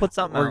 we'll put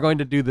something we're out. Going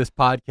to do this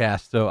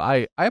podcast. So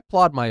I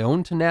applaud my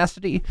own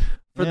tenacity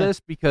for this,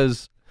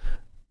 because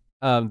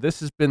this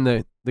has been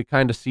the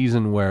kind of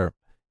season where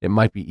it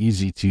might be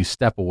easy to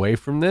step away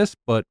from this,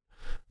 but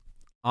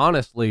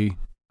honestly,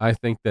 I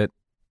think that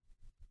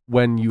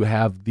when you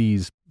have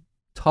these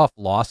tough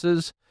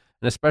losses,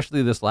 and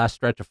especially this last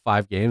stretch of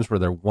 5 games where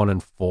they're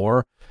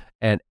 1-4,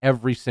 and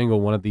every single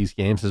one of these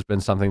games has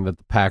been something that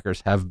the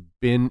Packers have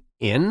been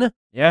in.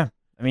 Yeah,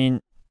 I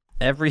mean,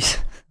 every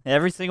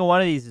single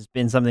one of these has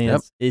been something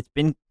it's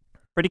been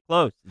pretty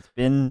close. It's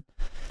been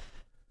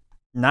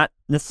not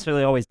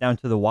necessarily always down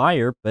to the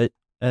wire, but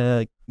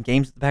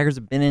games that the Packers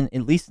have been in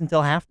at least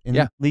until at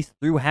least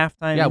through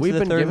halftime. Yeah, into we've the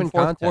been third given and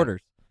fourth content.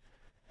 quarters.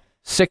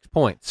 6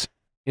 points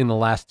in the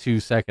last 2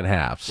 second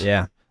halves.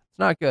 Yeah, it's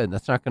not good.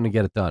 That's not going to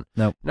get it done.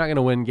 Nope. You're not going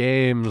to win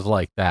games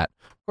like that.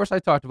 Of course, I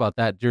talked about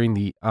that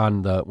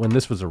when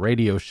this was a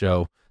radio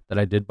show that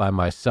I did by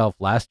myself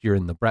last year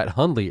in the Brett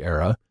Hundley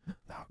era.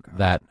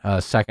 That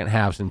second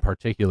halves in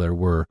particular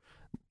were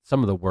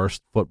some of the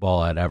worst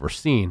football I'd ever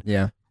seen.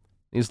 Yeah,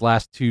 these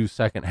last 2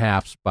 second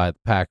halves by the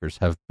Packers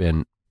have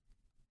been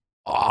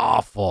awful.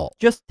 awful.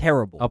 Just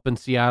terrible. Up in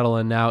Seattle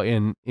and now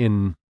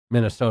in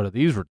Minnesota.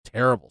 These were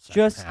terrible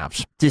second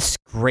halves.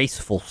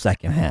 Disgraceful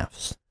second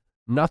halves.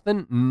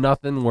 Nothing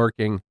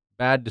working.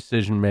 Bad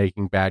decision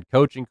making, bad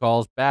coaching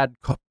calls, bad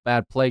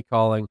play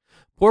calling,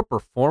 poor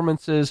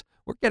performances.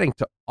 We're getting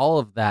to all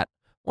of that.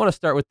 I want to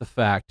start with the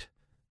fact,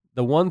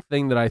 the one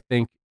thing that I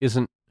think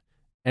isn't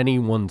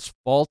anyone's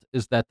fault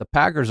is that the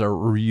Packers are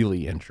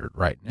really injured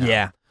right now.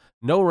 Yeah.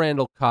 No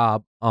Randall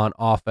Cobb on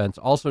offense.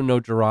 Also no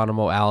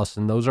Geronimo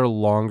Allison. Those are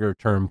longer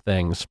term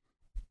things.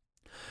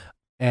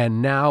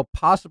 And now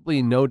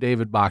possibly no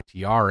David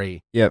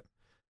Bakhtiari. Yep.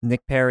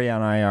 Nick Perry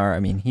on IR. I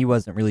mean, he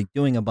wasn't really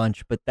doing a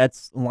bunch, but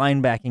that's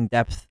linebacking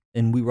depth,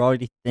 and we were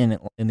already thin,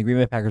 and the Green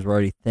Bay Packers were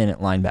already thin at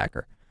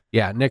linebacker.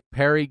 Yeah, Nick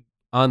Perry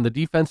on the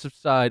defensive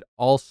side.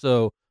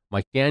 Also,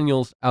 Mike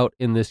Daniels out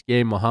in this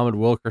game. Muhammad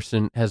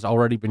Wilkerson has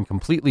already been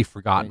completely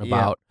forgotten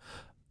about.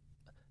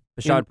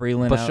 Bashaud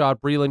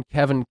Breeland,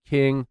 Kevin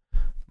King,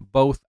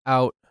 both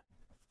out.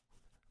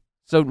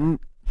 So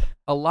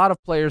a lot of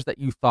players that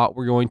you thought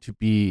were going to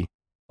be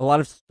a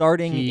lot of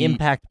starting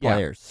impact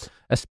players.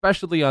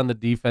 Especially on the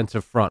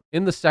defensive front.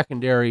 In the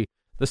secondary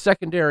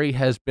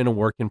has been a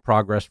work in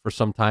progress for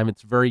some time.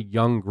 It's a very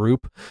young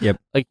group. Yep.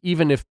 Like,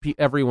 even if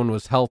everyone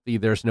was healthy,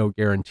 there's no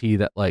guarantee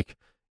that, like,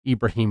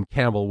 Ibrahim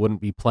Campbell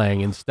wouldn't be playing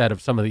instead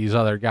of some of these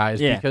other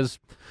guys because,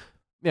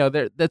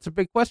 that's a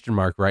big question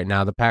mark right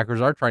now. The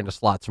Packers are trying to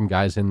slot some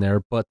guys in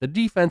there, but the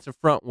defensive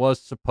front was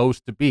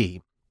supposed to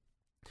be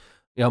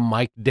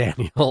Mike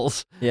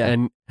Daniels,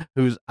 and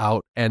who's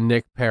out, and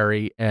Nick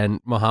Perry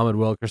and Muhammad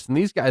Wilkerson.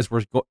 These guys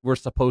were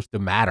supposed to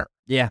matter.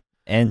 Yeah,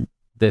 and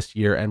this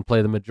year and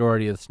play the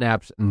majority of the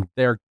snaps, and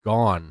they're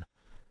gone.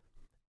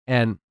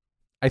 And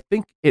I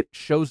think it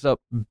shows up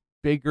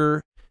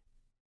bigger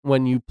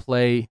when you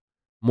play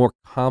more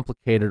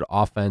complicated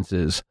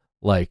offenses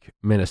like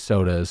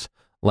Minnesota's,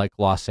 like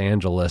Los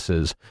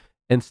Angeles's,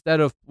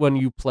 instead of when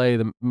you play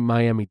the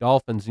Miami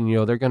Dolphins and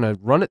they're going to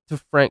run it to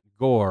Frank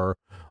Gore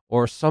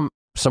or some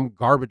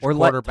garbage or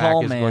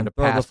quarterback is going to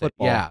pass it.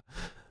 Yeah.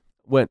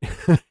 But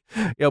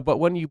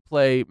when you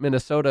play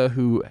Minnesota,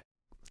 who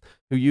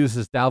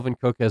uses Dalvin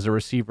Cook as a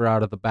receiver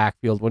out of the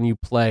backfield, when you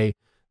play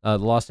the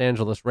Los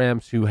Angeles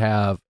Rams, who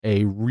have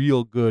a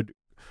real good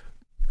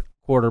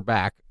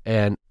quarterback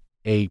and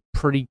a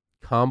pretty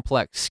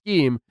complex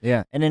scheme.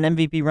 Yeah, and an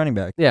MVP running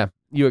back. Yeah,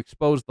 you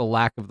expose the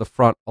lack of the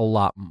front a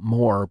lot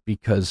more,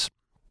 because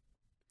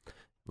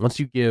once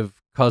you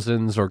give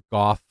Cousins or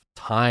Goff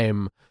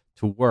time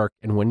to work,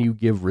 and when you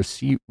give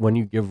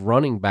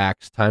running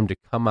backs time to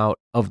come out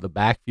of the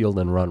backfield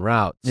and run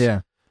routes.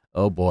 Yeah.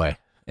 Oh boy.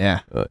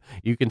 Yeah.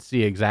 You can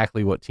see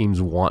exactly what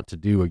teams want to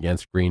do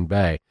against Green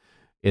Bay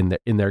in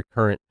their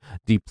current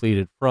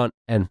depleted front.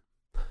 And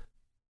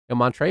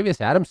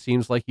Montravius Adams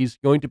seems like he's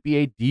going to be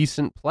a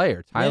decent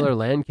player. Tyler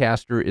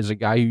Lancaster is a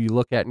guy who you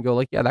look at and go,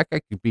 like, yeah, that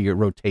guy could be a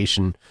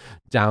rotation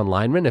down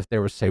lineman if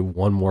there was, say,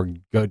 one more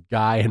good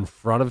guy in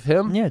front of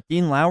him. Yeah,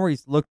 Dean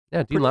Lowry's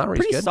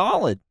pretty good.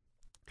 Solid.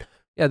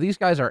 Yeah, these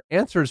guys are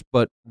answers,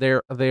 but they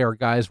are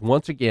guys,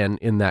 once again,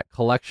 in that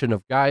collection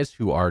of guys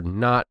who are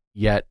not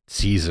yet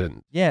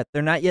seasoned. Yeah,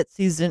 they're not yet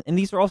seasoned, and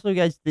these are also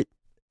guys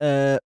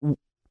that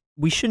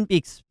we shouldn't be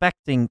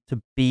expecting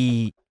to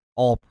be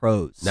all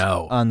pros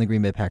on the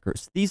Green Bay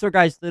Packers. These are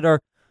guys that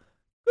are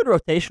good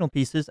rotational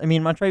pieces. I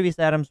mean, Montravius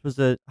Adams was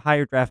a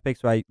higher draft pick,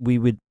 so we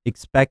would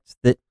expect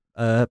that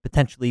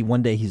potentially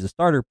one day he's a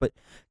starter, but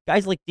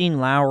guys like Dean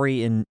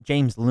Lowry and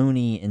James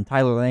Looney and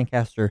Tyler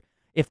Lancaster,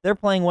 if they're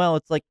playing well,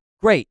 it's like,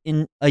 great.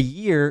 In a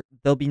year,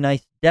 they'll be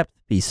nice depth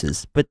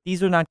pieces, but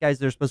these are not guys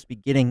that are supposed to be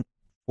getting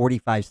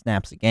 45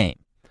 snaps a game.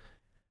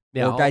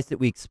 Yeah, or guys that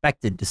we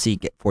expected to see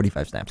get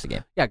 45 snaps a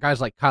game. Yeah, guys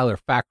like Kyler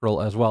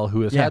Fackrell as well,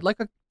 who has had like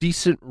a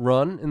decent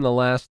run in the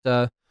last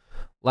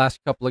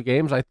couple of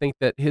games. I think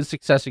that his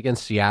success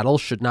against Seattle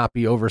should not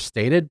be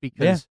overstated,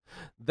 because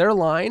their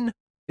line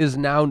is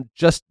now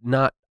just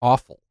not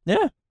awful.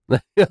 Yeah,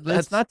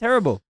 that's not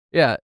terrible.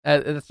 Yeah,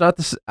 it's not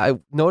this. I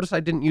notice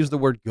I didn't use the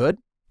word good.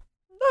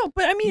 No,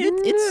 but I mean,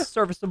 it's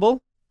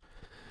serviceable.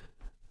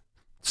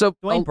 So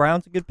Dwayne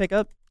Brown's a good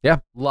pickup. Yeah,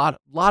 lot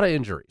of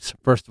injuries.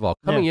 First of all,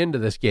 coming into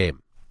this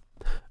game,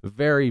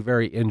 very,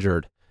 very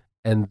injured,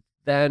 and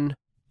then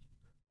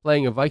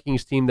playing a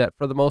Vikings team that,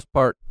 for the most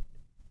part,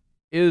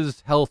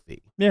 is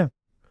healthy. Yeah.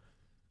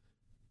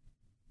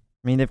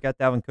 I mean, they've got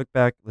Dalvin Cook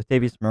back.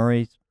 Latavius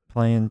Murray's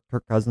playing.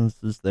 Kirk Cousins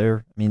is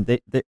there. I mean,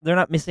 they're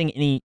not missing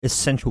any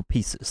essential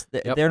pieces.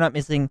 They're not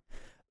missing,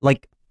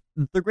 like,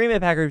 the Green Bay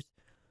Packers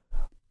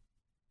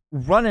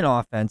run an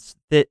offense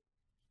that,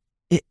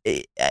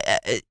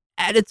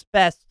 at its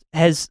best,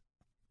 has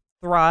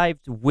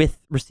thrived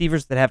with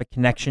receivers that have a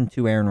connection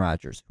to Aaron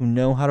Rodgers, who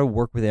know how to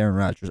work with Aaron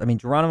Rodgers. I mean,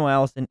 Geronimo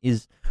Allison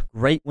is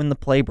great when the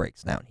play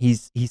breaks down.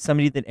 He's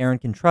somebody that Aaron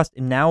can trust,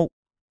 and now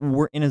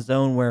we're in a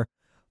zone where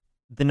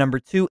the number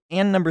 2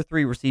 and number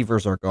 3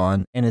 receivers are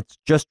gone, and it's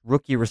just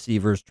rookie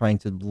receivers trying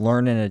to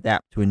learn and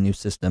adapt to a new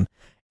system,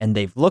 and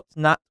they've looked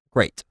not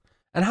great.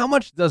 And how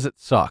much does it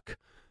suck?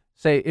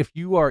 Say, if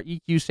you are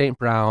EQ St.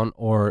 Brown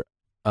or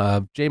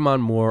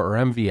Jamon Moore or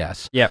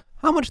MVS. Yeah.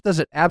 How much does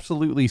it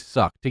absolutely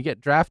suck to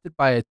get drafted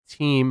by a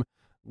team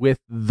with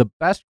the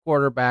best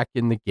quarterback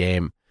in the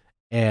game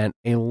and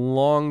a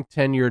long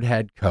tenured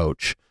head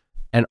coach,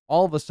 and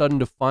all of a sudden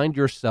to find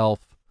yourself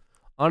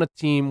on a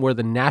team where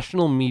the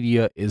national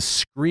media is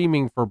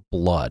screaming for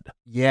blood?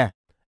 Yeah.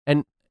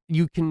 And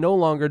you can no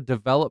longer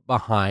develop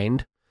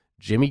behind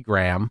Jimmy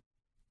Graham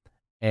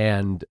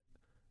and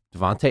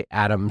Devontae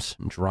Adams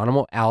and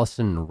Geronimo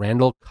Allison and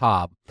Randall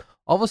Cobb.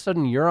 All of a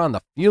sudden, you're on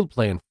the field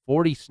playing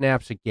 40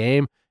 snaps a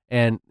game,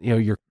 and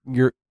your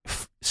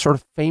sort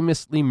of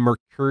famously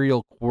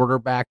mercurial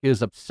quarterback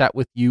is upset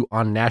with you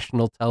on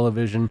national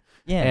television.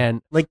 Yeah,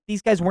 and like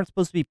these guys weren't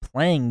supposed to be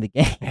playing the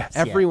game.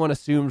 Everyone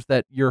assumes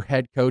that your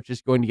head coach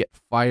is going to get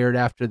fired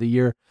after the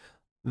year.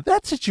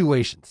 That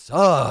situation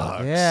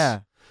sucks. Yeah.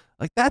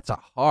 Like, that's a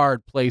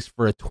hard place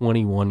for a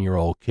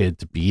 21-year-old kid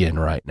to be in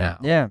right now.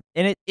 Yeah,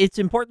 and it's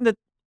important that,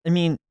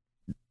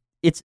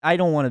 I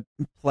don't want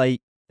to play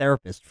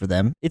therapist for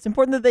them. It's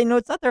important that they know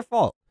it's not their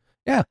fault.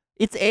 Yeah.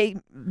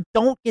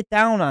 Don't get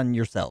down on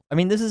yourself.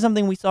 This is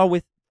something we saw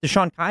with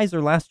DeShone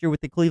Kizer last year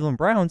with the Cleveland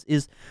Browns,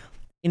 is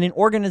in an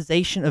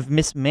organization of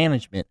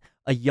mismanagement,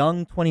 a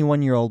young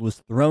 21-year-old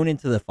was thrown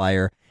into the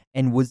fire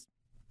and was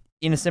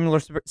in a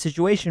similar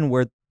situation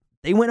where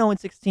they went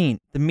 0-16.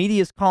 The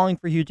media is calling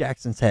for Hugh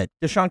Jackson's head.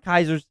 DeShone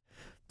Kizer's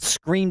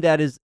screamed at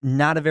as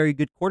not a very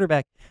good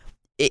quarterback.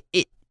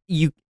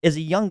 You as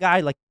a young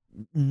guy,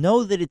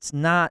 know that it's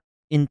not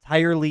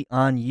entirely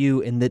on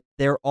you, and that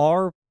there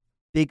are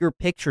bigger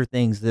picture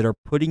things that are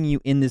putting you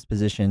in this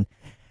position,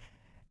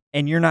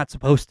 and you're not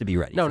supposed to be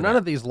ready. No, none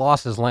of these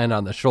losses land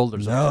on the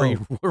shoulders of three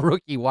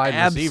rookie wide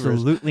receivers.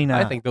 Absolutely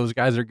not. I think those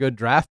guys are good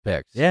draft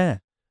picks. Yeah.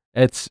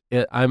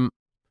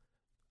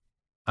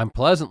 I'm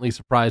pleasantly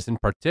surprised in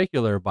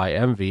particular by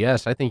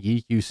MVS. I think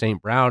EQ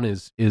St. Brown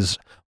is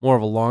more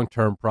of a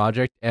long-term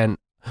project, and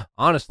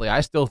honestly,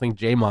 I still think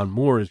Jamon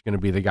Moore is going to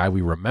be the guy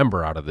we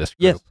remember out of this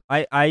group.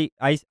 Yes,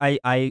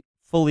 I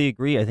fully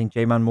agree. I think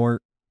Jamon Moore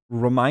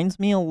reminds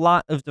me a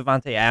lot of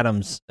Devontae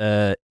Adams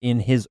in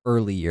his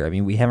early year.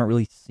 We haven't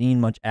really seen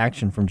much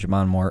action from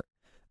Jamon Moore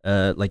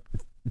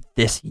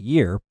this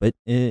year, but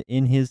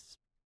in his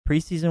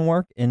preseason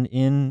work and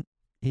in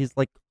his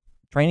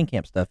training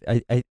camp stuff,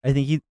 I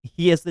think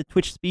he has the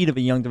twitch speed of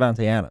a young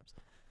Devontae Adams.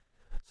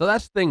 So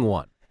that's thing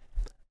one,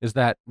 is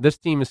that this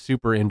team is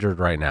super injured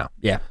right now.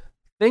 Yeah.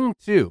 Thing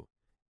two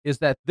is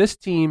that this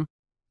team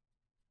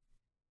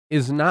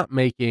is not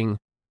making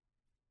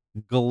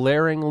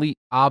glaringly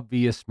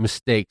obvious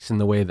mistakes in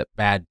the way that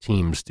bad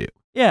teams do.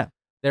 Yeah.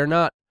 They're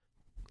not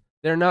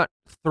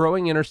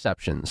throwing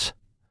interceptions.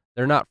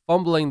 They're not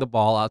fumbling the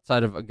ball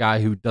outside of a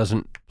guy who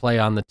doesn't play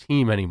on the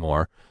team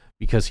anymore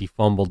because he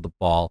fumbled the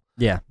ball.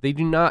 Yeah. They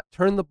do not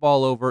turn the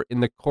ball over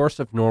in the course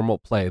of normal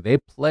play. They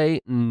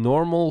play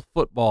normal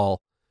football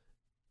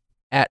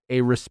at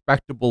a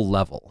respectable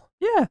level.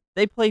 Yeah.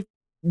 They play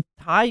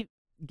tie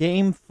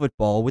game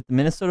football with the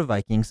Minnesota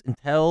Vikings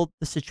until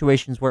the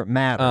situations where it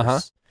matters. Uh-huh.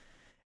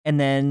 And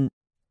then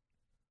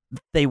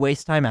they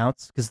waste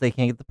timeouts because they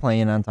can't get the play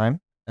in on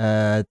time.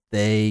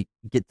 They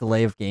get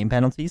delay of game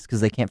penalties because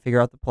they can't figure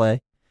out the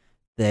play.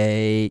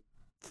 They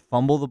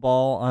fumble the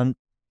ball on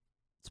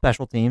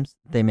special teams.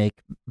 They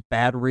make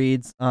bad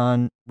reads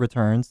on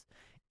returns.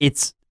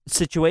 It's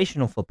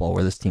situational football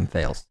where this team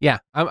fails. Yeah,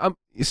 I'm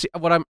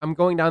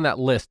going down that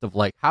list of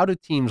how do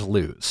teams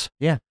lose?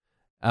 Yeah.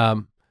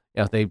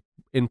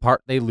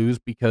 They lose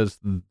because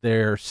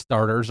their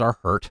starters are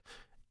hurt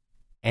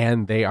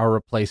and they are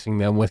replacing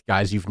them with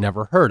guys you've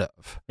never heard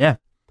of. Yeah.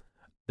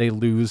 They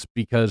lose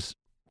because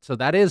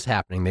that is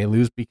happening. They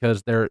lose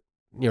because their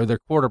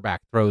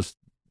quarterback throws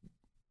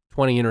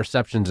 20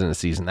 interceptions in a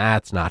season.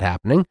 That's not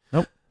happening.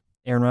 Nope.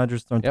 Aaron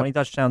Rodgers thrown 20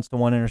 touchdowns to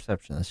 1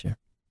 interception this year.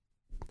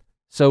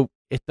 So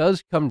it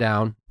does come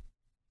down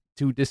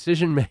to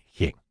decision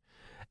making.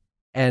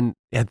 And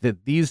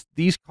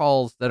these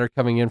calls that are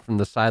coming in from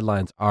the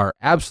sidelines are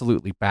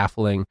absolutely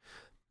baffling.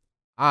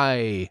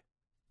 I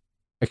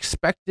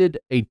expected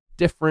a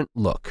different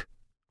look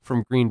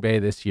from Green Bay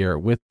this year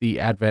with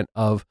the advent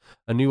of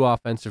a new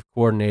offensive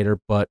coordinator,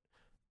 but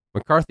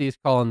McCarthy is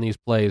calling these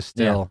plays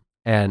still,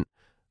 and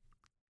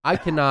I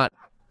cannot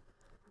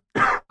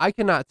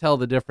tell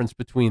the difference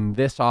between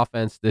this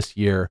offense this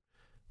year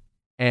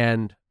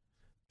and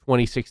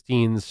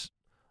 2016's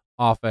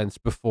offense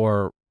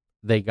before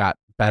they got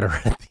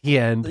better at the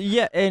end.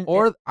 Yeah,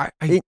 or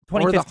the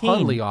 2015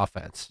 Hundley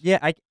offense.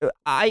 Yeah,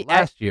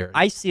 last year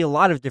I see a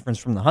lot of difference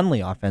from the Hundley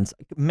offense,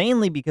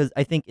 mainly because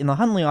I think in the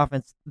Hundley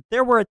offense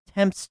there were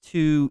attempts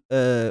to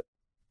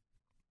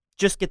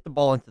just get the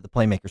ball into the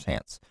playmaker's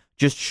hands,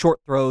 just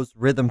short throws,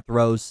 rhythm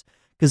throws,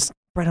 because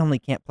Brett Hundley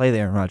can't play the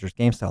Aaron Rodgers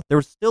game style. There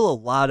was still a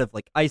lot of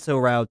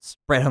ISO routes.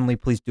 Brett Hundley,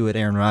 please do what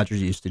Aaron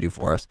Rodgers used to do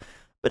for us.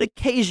 But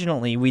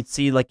occasionally we'd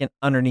see an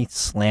underneath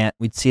slant,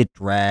 we'd see a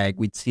drag,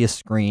 we'd see a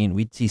screen,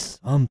 we'd see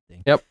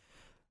something. Yep.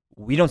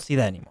 We don't see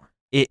that anymore.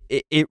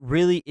 It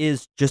really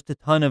is just a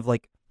ton of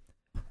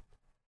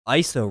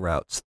ISO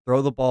routes,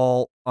 throw the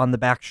ball on the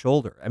back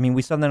shoulder. I mean,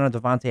 we saw that on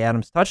Devontae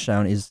Adams'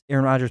 touchdown. Is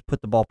Aaron Rodgers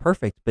put the ball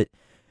perfect, but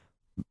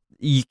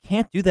you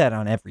can't do that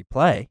on every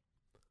play.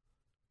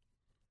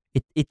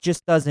 It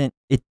just doesn't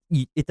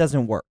it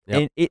doesn't work.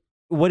 Yep. And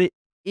what it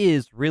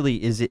is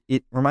really is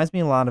it reminds me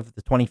a lot of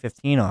the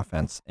 2015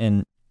 offense.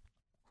 And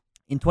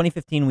in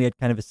 2015 we had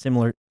kind of a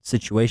similar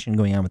situation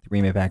going on with the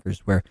Green Bay Packers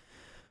where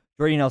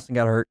Jordy Nelson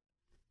got hurt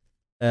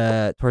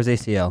towards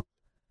ACL.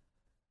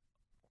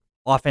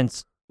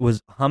 Offense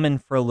was humming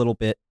for a little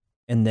bit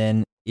and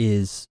then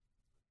is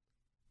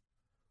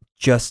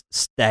just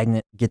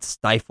stagnant, gets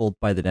stifled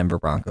by the Denver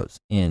Broncos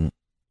in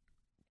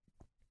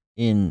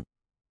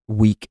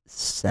week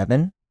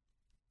 7.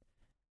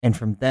 And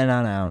from then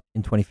on out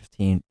in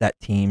 2015, that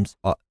teams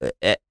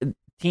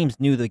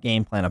knew the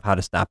game plan of how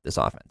to stop this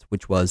offense,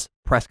 which was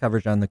press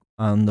coverage on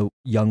the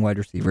young wide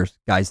receivers,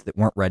 guys that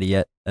weren't ready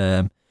yet,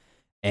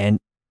 and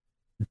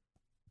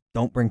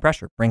don't bring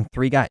pressure. Bring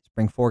 3 guys,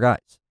 bring 4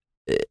 guys.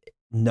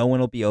 No one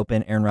will be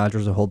open. Aaron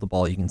Rodgers will hold the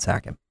ball. You can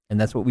sack him,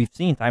 and that's what we've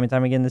seen time and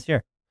time again this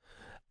year.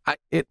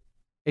 It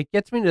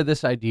gets me to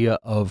this idea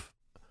of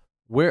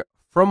where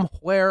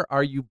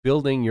are you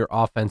building your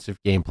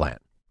offensive game plan?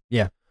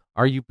 Yeah.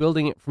 Are you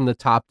building it from the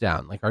top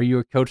down? Like, are you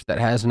a coach that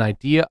has an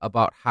idea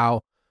about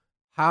how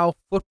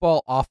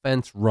football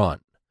offense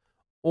run?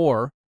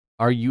 Or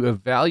are you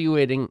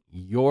evaluating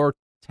your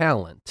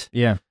talent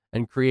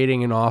and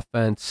creating an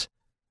offense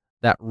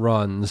that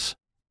runs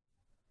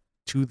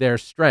to their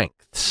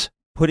strengths?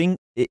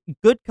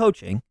 Good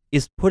coaching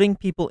is putting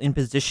people in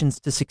positions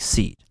to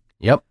succeed.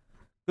 Yep.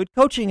 Good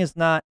coaching is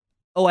not,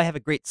 I have a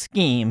great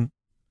scheme,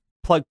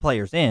 plug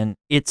players in.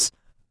 It's,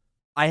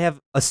 I have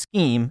a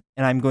scheme,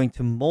 and I'm going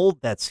to mold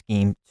that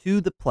scheme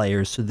to the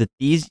players so that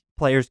these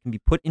players can be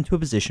put into a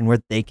position where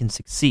they can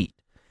succeed.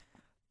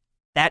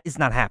 That is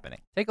not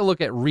happening. Take a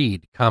look at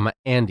Reid,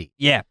 Andy.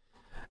 Yeah.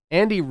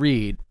 Andy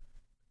Reid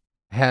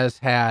has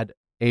had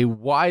a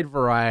wide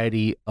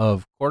variety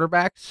of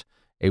quarterbacks,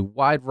 a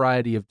wide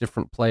variety of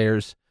different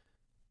players,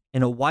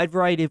 and a wide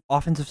variety of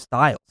offensive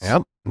styles.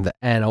 Yep.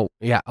 And a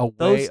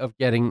way of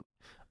getting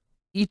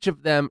each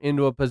of them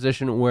into a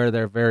position where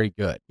they're very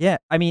good. Yeah,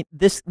 I mean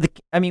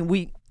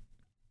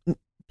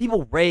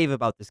people rave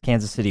about this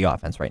Kansas City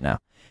offense right now.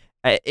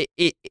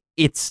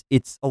 It's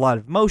a lot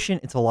of motion.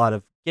 It's a lot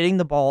of getting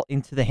the ball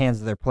into the hands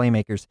of their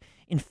playmakers.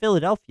 In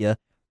Philadelphia,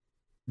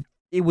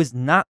 it was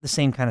not the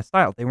same kind of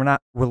style. They were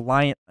not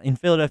reliant in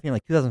Philadelphia in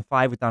like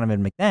 2005 with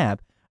Donovan McNabb.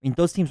 I mean,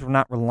 those teams were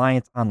not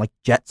reliant on like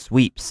jet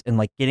sweeps and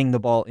like getting the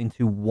ball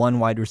into one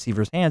wide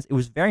receiver's hands. It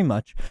was very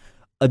much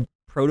a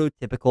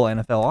prototypical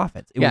NFL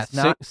offense. It was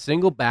not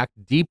single back,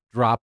 deep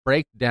drop,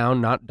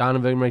 breakdown. Not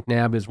Donovan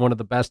McNabb is one of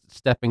the best at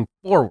stepping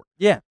forward.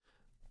 Yeah,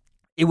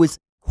 it was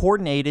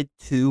coordinated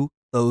to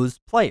those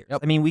players.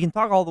 Yep. I mean, we can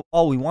talk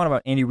all we want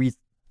about Andy Reid's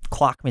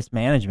clock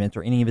mismanagement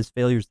or any of his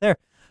failures there.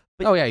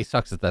 But he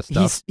sucks at that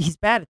stuff. He's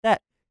bad at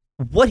that.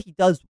 What he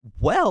does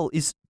well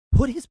is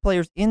put his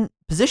players in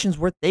positions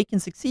where they can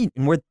succeed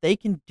and where they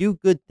can do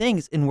good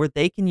things and where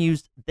they can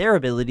use their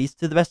abilities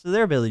to the best of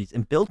their abilities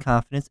and build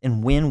confidence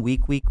and win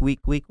week.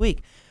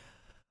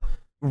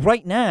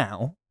 Right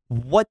now,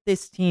 what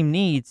this team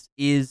needs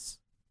is,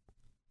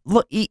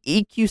 look,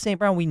 EQ St.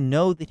 Brown, we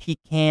know that he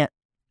can't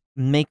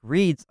make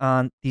reads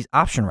on these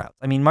option routes.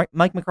 I mean,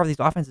 Mike McCarthy's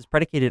offense is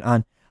predicated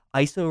on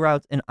ISO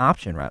routes and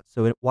option routes.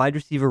 So a wide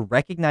receiver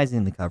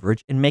recognizing the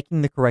coverage and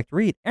making the correct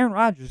read. Aaron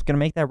Rodgers is going to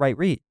make that right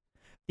read.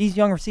 These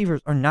young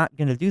receivers are not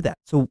going to do that.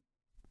 So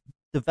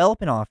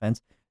develop an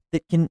offense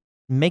that can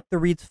make the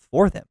reads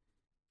for them.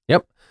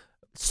 Yep.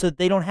 So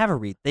they don't have a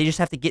read. They just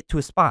have to get to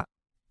a spot.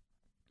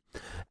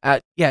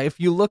 If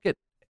you look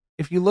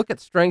at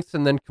strengths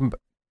and then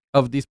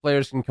of these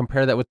players and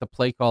compare that with the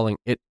play calling,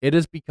 it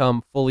has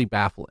become fully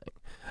baffling.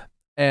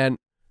 And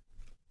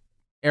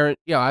Aaron,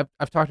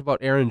 I've talked about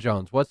Aaron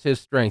Jones. What's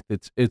his strength?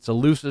 It's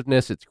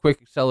elusiveness, it's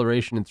quick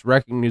acceleration, it's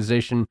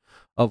recognition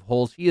of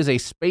holes. He is a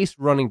space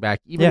running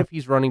back. Even if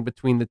he's running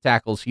between the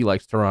tackles, he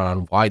likes to run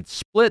on wide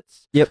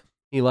splits. Yep.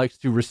 He likes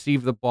to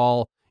receive the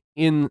ball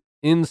in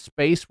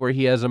space where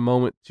he has a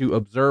moment to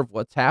observe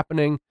what's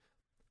happening.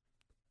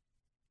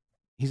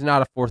 He's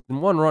not a 4th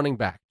and 1 running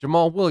back.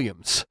 Jamal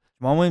Williams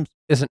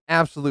is an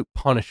absolute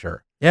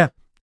punisher. Yeah.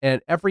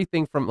 And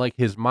everything from like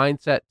his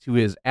mindset to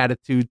his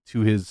attitude to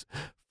his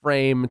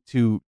frame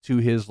to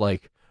his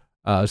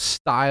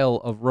style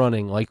of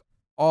running, like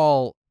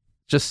all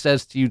just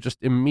says to you just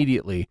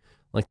immediately,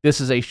 like, this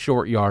is a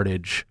short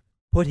yardage.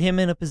 Put him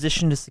in a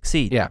position to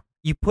succeed. Yeah.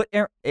 You put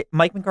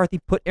Mike McCarthy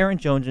put Aaron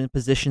Jones in a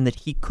position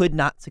that he could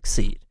not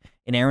succeed,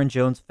 and Aaron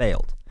Jones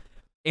failed.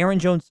 Aaron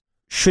Jones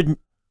should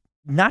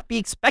not be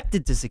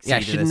expected to succeed.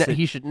 Yeah,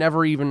 he should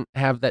never even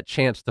have that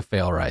chance to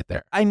fail right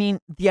there. I mean,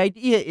 the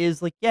idea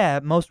is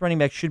most running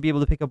backs should be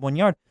able to pick up 1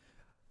 yard.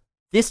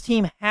 This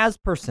team has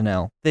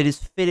personnel that is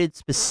fitted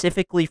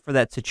specifically for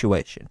that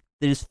situation,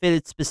 that is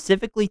fitted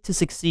specifically to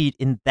succeed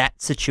in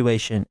that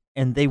situation,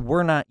 and they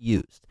were not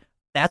used.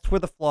 That's where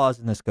the flaws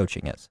in this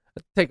coaching is.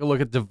 Let's take a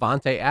look at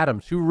Davante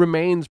Adams, who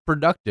remains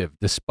productive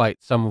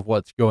despite some of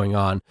what's going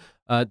on.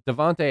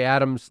 Davante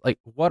Adams, like,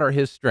 what are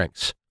his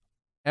strengths?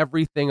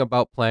 Everything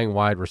about playing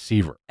wide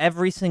receiver.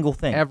 Every single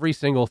thing. Every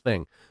single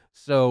thing.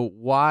 So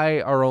why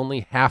are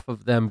only half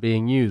of them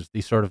being used?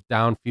 The sort of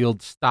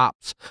downfield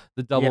stops,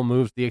 the double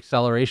moves, the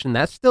acceleration,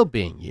 that's still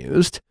being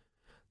used.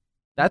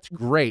 That's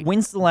great.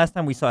 When's the last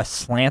time we saw a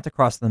slant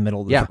across the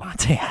middle of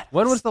Davante Adams?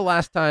 When was the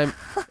last time,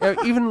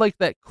 even like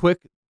that quick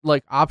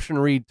option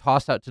read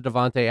toss out to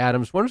Davante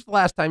Adams, when was the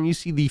last time you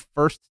see the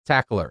first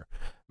tackler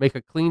make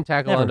a clean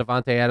tackle on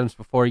Davante Adams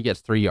before he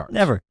gets 3 yards?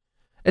 Never.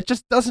 It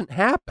just doesn't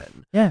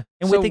happen. Yeah.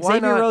 And so with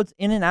Xavier Rhodes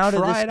in and out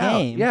of this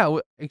game. Yeah,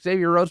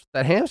 Xavier Rhodes with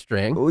that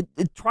hamstring.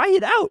 Try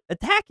it out.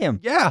 Attack him.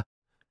 Yeah.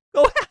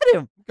 Go at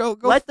him. Go.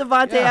 Let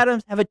Davante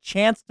Adams have a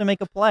chance to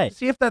make a play.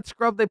 See if that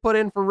scrub they put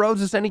in for Rhodes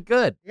is any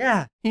good.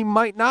 Yeah. He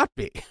might not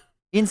be.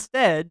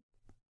 Instead,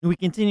 we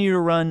continue to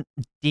run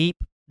deep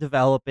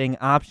developing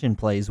option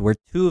plays where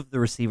two of the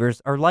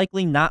receivers are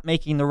likely not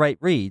making the right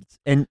reads,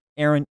 and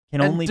Aaron can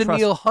only trust.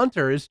 Danielle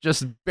Hunter is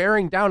just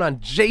bearing down on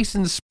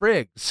Jason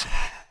Spriggs.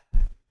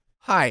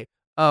 Hi.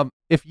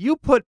 If you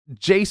put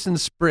Jason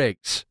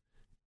Spriggs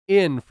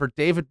in for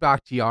David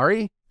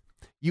Bakhtiari,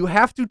 you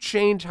have to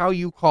change how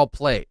you call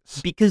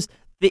plays. Because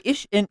the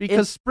issue,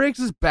 because Spriggs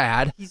is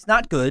bad. He's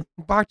not good.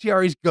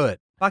 Bakhtiari's good.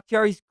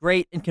 Bakhtiari's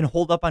great and can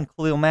hold up on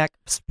Khalil Mack.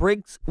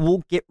 Spriggs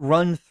will get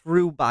run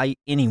through by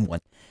anyone.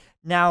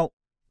 Now,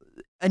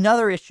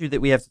 another issue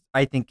that we have,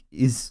 I think,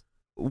 is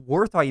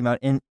worth talking about,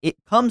 and it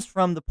comes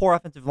from the poor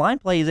offensive line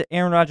play, is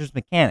Aaron Rodgers'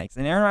 mechanics.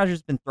 And Aaron Rodgers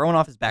has been throwing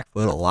off his back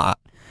foot a lot.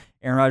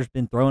 Aaron Rodgers has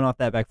been throwing off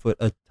that back foot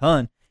a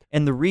ton.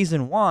 And the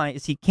reason why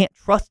is he can't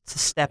trust to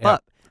step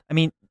up. I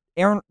mean,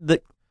 Aaron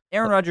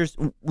Rodgers,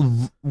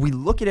 we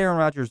look at Aaron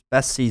Rodgers'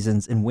 best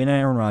seasons, and when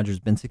Aaron Rodgers has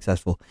been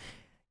successful,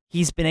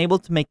 he's been able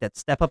to make that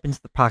step up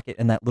into the pocket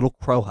and that little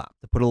crow hop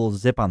to put a little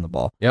zip on the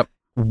ball. Yep.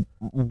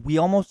 We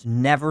almost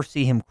never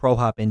see him crow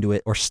hop into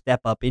it or step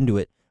up into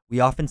it.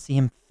 We often see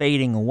him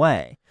fading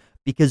away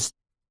because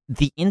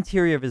the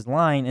interior of his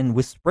line, and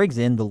with Spriggs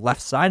in, the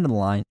left side of the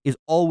line, is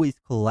always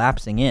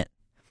collapsing in.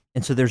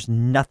 And so there's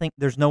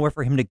nowhere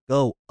for him to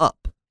go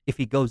up. If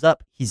he goes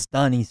up, he's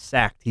done, he's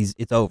sacked,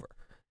 it's over.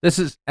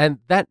 And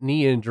that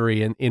knee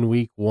injury in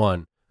week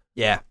 1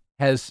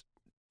 has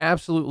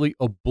absolutely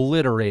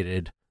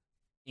obliterated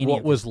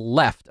what was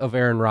left of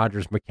Aaron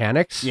Rodgers'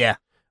 mechanics. Yeah.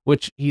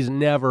 Which he's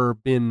never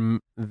been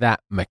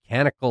that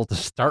mechanical to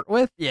start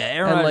with. Yeah,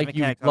 Aaron Rodgers'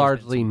 mechanics you've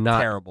largely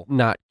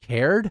not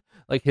cared.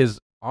 Like, his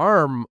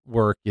arm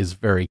work is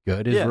very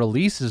good. His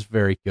release is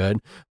very good,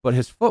 but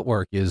his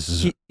footwork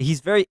is he's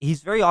very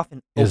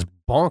often is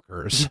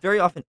bonkers. He's very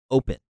often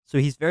open. So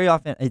he's very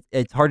often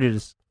it's hard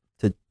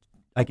to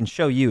I can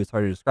show you, it's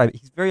hard to describe it.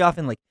 He's very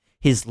often like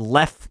his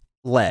left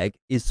leg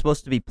is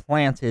supposed to be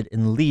planted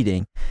and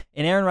leading.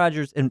 And Aaron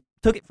Rodgers, and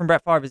took it from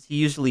Brett Favre, is he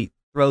usually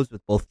throws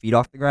with both feet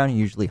off the ground. He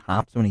usually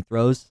hops when he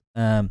throws.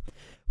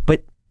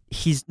 But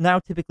he's now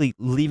typically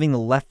leaving the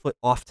left foot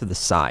off to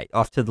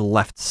the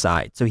left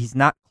side. So he's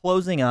not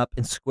closing up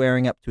and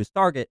squaring up to his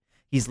target.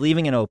 He's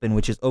leaving it open,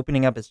 which is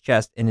opening up his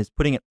chest, and is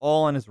putting it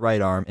all on his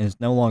right arm, and is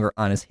no longer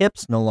on his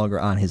hips, no longer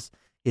on his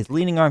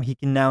leaning arm.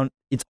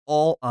 It's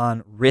all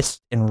on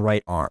wrist and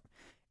right arm.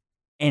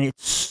 And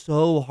it's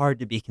so hard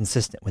to be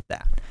consistent with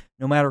that.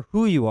 No matter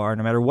who you are,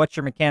 no matter what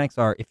your mechanics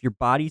are, if your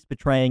body's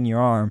betraying your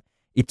arm,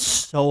 it's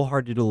so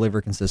hard to deliver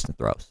consistent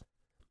throws.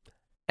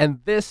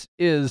 And this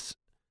is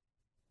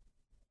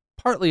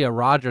partly a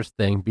Rodgers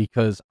thing,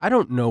 because I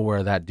don't know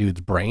where that dude's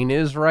brain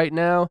is right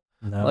now.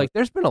 No. Like,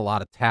 there's been a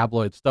lot of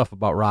tabloid stuff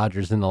about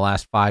Rodgers in the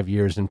last 5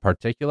 years in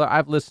particular.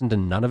 I've listened to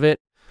none of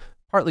it,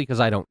 partly because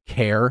I don't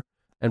care,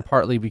 and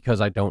partly because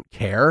I don't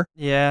care.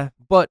 Yeah.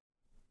 But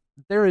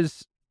there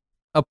is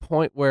a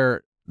point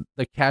where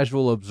the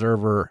casual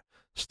observer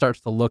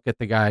starts to look at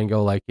the guy and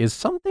go, like, is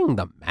something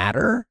the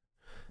matter?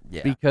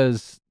 Yeah.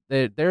 Because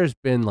there's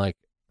been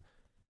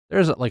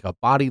there's a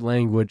body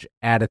language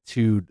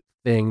attitude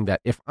thing that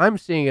if I'm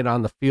seeing it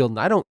on the field, and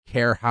I don't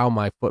care how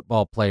my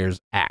football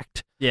players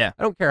act. Yeah.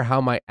 I don't care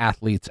how my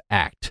athletes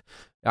act.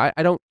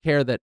 I don't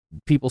care that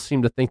people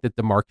seem to think that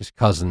DeMarcus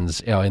Cousins,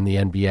 in the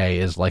NBA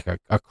is like a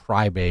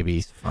crybaby.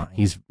 He's fine.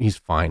 He's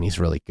fine. He's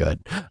really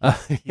good.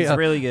 He's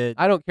really good.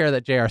 I don't care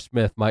that J.R.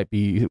 Smith might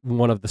be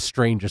one of the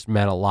strangest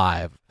men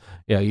alive.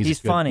 Yeah, he's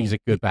funny. He's a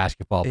good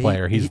basketball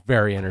player. He's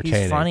very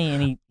entertaining. He's funny,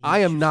 and I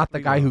am not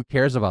the guy who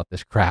cares about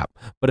this crap.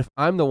 But if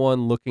I'm the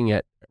one looking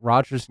at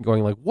Rodgers and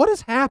going, like, what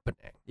is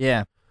happening?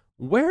 Yeah.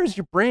 Where's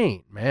your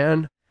brain,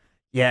 man?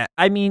 Yeah.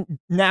 I mean,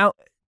 now,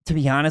 to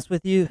be honest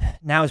with you,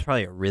 now is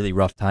probably a really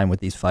rough time with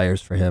these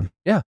fires for him.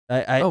 Yeah.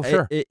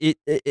 Sure.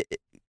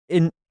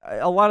 In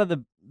a lot of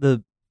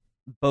the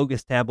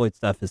bogus tabloid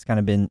stuff has kind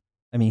of been,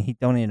 I mean, he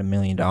donated $1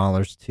 million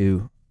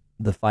to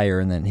the fire,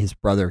 and then his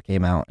brother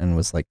came out and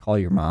was like, call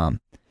your mom.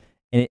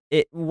 And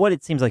what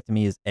it seems like to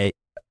me is I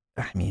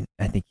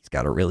think he's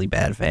got a really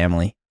bad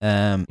family.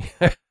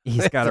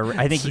 He's got that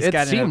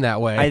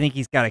way. I think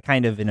he's got a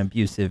kind of an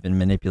abusive and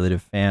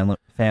manipulative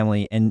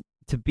family. And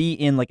to be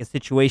in like a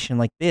situation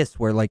like this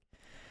where like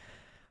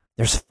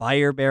there's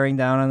fire bearing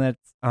down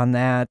on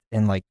that,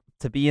 and like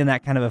to be in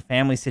that kind of a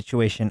family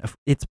situation,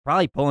 it's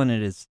probably pulling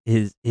at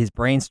his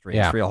brain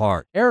strings real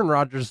hard. Aaron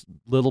Rodgers'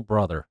 little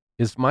brother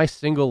is my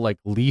single like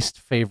least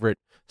favorite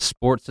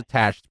sports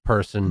attached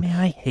person. Man,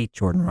 I hate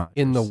Jordan Rodgers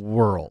in the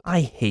world.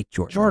 I hate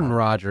Jordan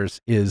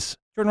Rodgers is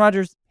Jordan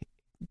Rodgers.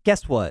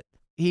 Guess what?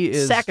 He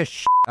is sack of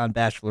shit on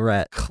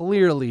Bachelorette.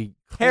 Clearly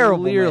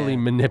Terrible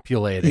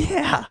manipulating.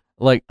 Yeah,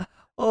 like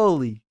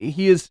holy.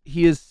 He is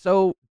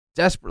so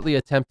desperately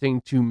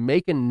attempting to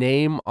make a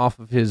name off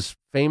of his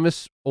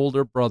famous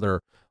older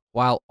brother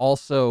while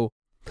also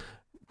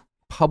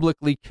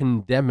publicly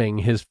condemning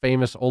his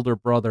famous older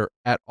brother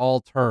at all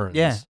turns.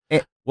 Yeah.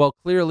 While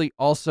clearly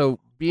also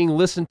being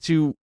listened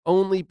to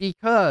only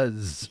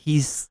because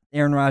he's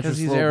Aaron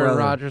Rodgers'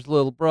 Rodgers'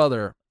 little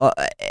brother.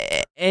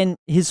 And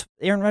his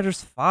Aaron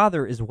Rodgers'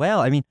 father as well.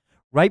 I mean,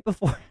 right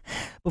before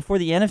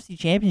the NFC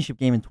Championship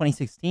game in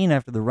 2016,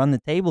 after the run the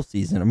table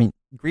season, I mean,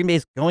 Green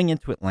Bay's going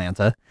into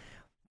Atlanta.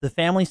 The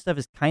family stuff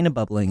is kind of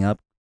bubbling up.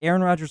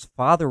 Aaron Rodgers'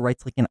 father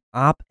writes like an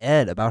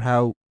op-ed about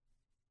how,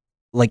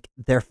 like,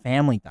 their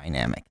family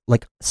dynamic,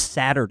 like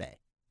Saturday,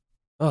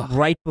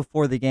 right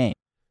before the game.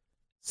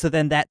 So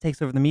then that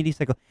takes over the media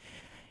cycle.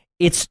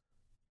 It's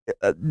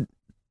the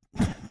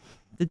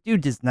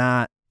dude does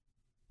not.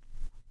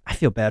 I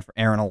feel bad for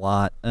Aaron a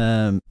lot.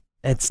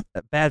 It's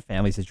a bad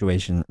family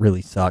situation.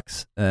 Really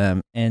sucks.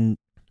 And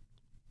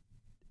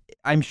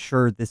I'm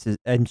sure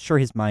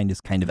his mind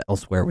is kind of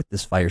elsewhere with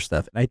this fire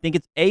stuff. And I think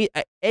it's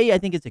I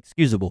think it's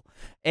excusable.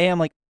 I'm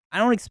like, I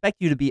don't expect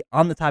you to be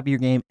on the top of your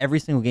game every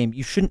single game.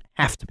 You shouldn't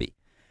have to be.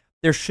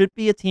 There should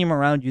be a team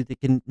around you that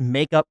can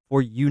make up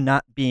for you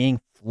not being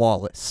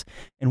flawless.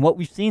 And what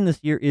we've seen this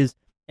year is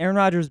Aaron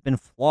Rodgers has been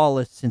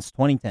flawless since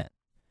 2010.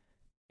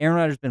 Aaron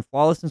Rodgers has been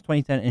flawless since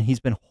 2010, and he's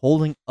been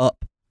holding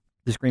up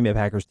this Green Bay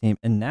Packers team.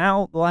 And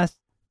now, the last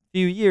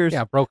few years...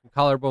 Yeah, broken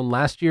collarbone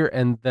last year,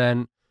 and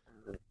then...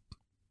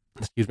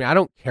 Excuse me, I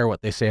don't care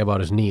what they say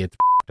about his knee. It's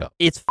f***ed up.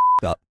 It's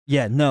f***ed up.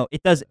 Yeah, no,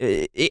 it does...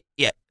 it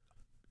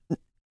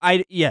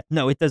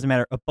doesn't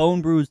matter. A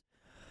bone bruise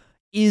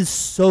is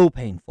so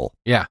painful.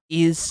 Yeah.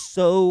 Is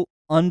so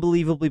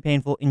unbelievably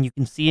painful, and you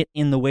can see it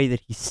in the way that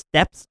he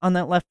steps on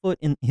that left foot,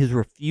 in his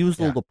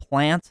refusal to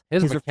plant.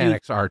 His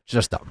mechanics are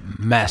just a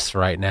mess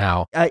right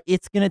now.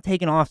 It's going to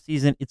take an off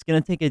season. It's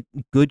going to take a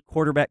good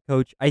quarterback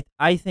coach.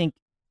 I think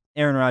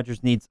Aaron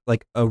Rodgers needs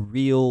like a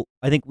real.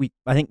 I think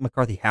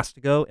McCarthy has to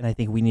go, and I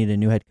think we need a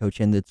new head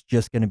coach in that's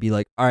just going to be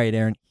like, all right,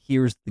 Aaron,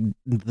 here's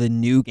the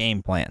new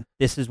game plan.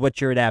 This is what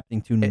you're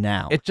adapting to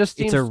now. It just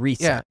seems, it's a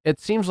reset. Yeah, it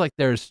seems like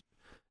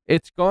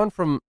it's gone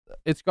from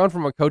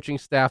a coaching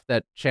staff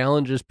that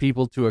challenges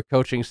people to a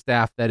coaching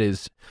staff that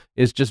is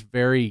just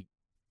very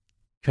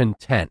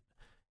content.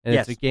 And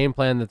It's a game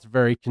plan that's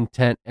very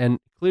content and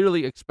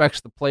clearly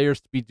expects the players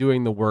to be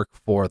doing the work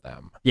for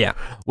them. Yeah.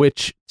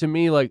 Which to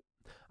me, like,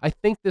 I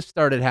think this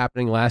started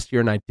happening last year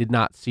and I did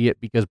not see it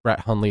because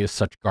Brett Hundley is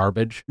such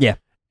garbage. Yeah.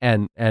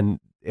 And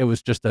it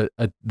was just the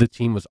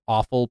team was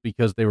awful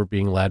because they were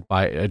being led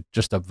by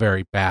just a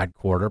very bad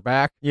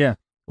quarterback. Yeah.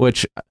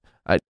 Which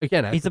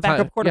he's a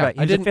backup quarterback.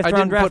 He's a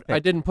fifth-round draft pick. I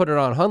didn't put it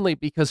on Hundley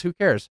because who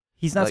cares?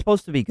 He's not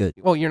supposed to be good.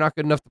 Well, you're not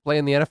good enough to play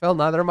in the NFL.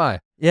 Neither am I.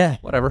 Yeah.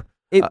 Whatever.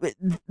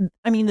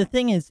 I mean, the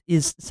thing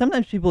is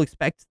sometimes people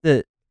expect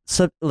that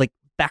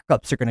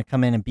backups are going to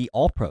come in and be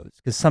all pros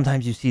because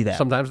sometimes you see that.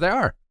 Sometimes they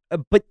are.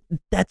 But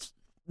that's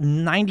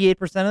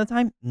 98% of the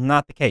time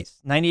not the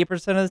case. 98%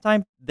 of the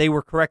time they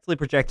were correctly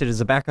projected as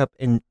a backup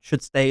and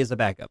should stay as a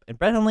backup. And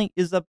Brett Hundley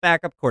is a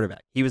backup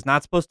quarterback. He was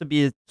not supposed to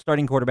be a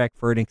starting quarterback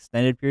for an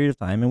extended period of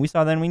time, and we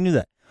saw that and we knew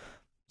that.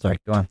 Sorry,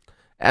 go on.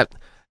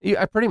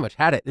 I pretty much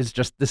had it. It's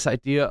just this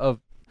idea of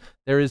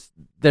there's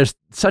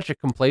such a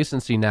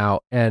complacency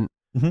now, and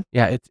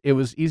it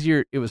was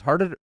easier. It was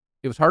harder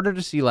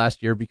to see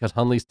last year because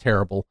Hundley's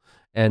terrible,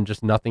 and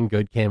just nothing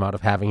good came out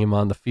of having him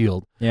on the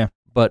field. Yeah.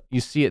 But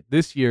you see it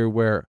this year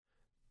where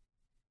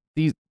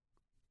there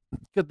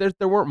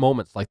weren't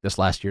moments like this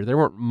last year. There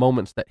weren't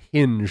moments that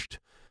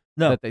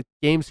that the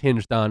games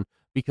hinged on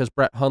because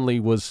Brett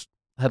Hundley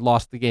had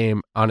lost the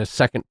game on his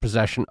second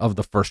possession of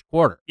the first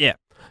quarter. Yeah.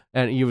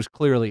 And he was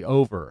clearly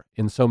over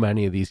in so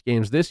many of these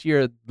games. This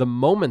year, the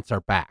moments are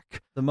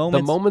back. The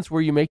moments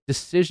where you make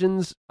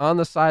decisions on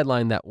the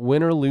sideline that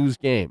win or lose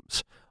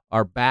games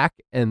are back,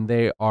 and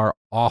they are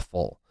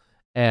awful.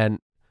 And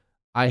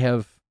I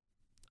have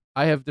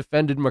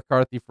defended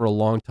McCarthy for a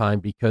long time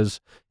because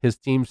his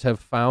teams have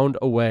found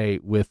a way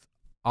with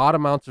odd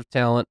amounts of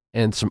talent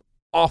and some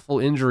awful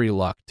injury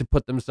luck to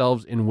put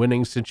themselves in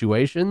winning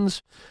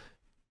situations.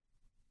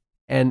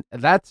 And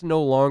that's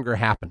no longer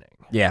happening.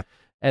 Yeah.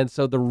 And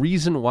so the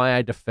reason why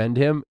I defend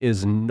him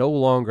is no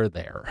longer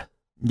there.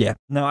 Yeah.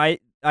 No, I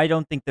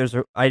don't think there's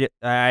a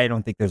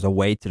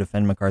way to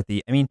defend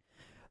McCarthy. I mean,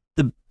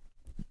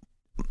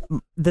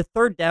 the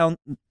third down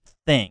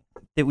thing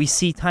that we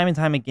see time and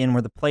time again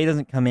where the play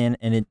doesn't come in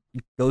and it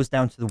goes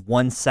down to the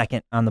 1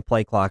 second on the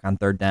play clock on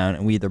third down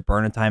and we either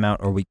burn a timeout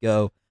or we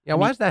go. Yeah,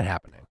 why is that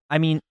happening? I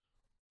mean,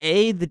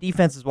 the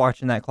defense is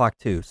watching that clock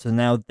too, so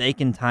now they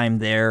can time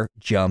their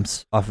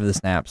jumps off of the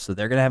snaps, so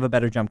they're going to have a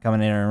better jump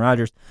coming in Aaron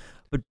Rodgers.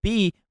 But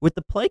B, with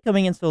the play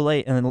coming in so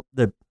late and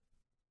the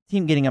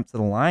team getting up to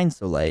the line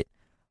so late,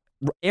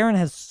 Aaron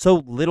has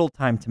so little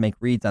time to make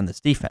reads on this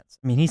defense.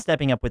 I mean, he's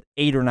stepping up with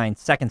 8 or 9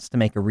 seconds to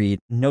make a read,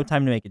 no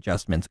time to make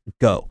adjustments,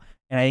 go.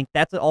 And I think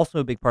that's also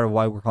a big part of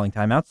why we're calling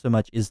timeouts so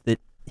much, is that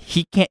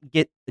he can't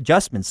get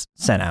adjustments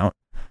sent out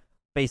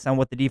based on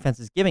what the defense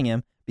is giving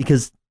him,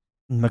 because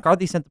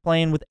McCarthy sent the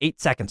play in with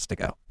 8 seconds to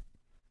go.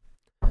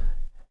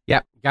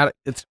 Yeah, got it.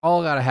 It's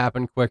all got to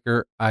happen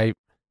quicker. I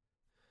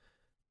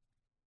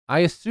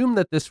assume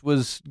that this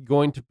was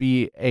going to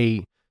be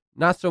a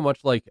not so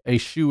much like a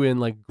shoe-in,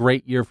 like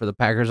great year for the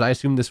Packers. I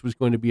assume this was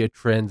going to be a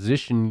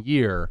transition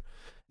year.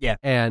 Yeah,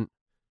 and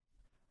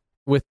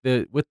with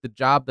the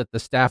job that the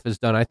staff has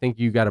done, I think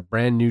you got a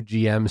brand new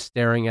GM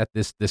staring at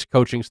this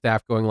coaching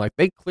staff, going like,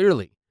 they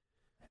clearly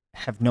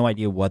have no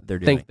idea what they're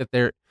doing.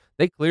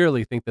 They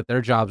clearly think that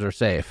their jobs are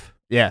safe.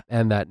 Yeah,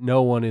 and that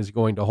no one is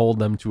going to hold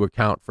them to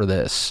account for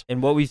this.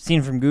 And what we've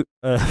seen from Brian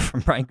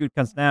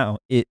Gutekunst now,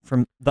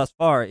 from thus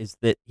far, is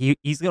that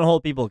he's going to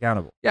hold people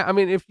accountable. Yeah, I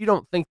mean, if you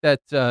don't think that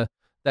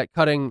that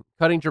cutting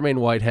Jermaine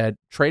Whitehead,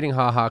 trading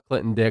HaHa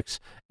Clinton Dix,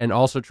 and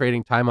also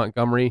trading Ty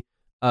Montgomery,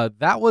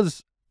 that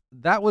was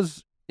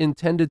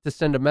intended to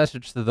send a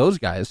message to those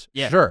guys.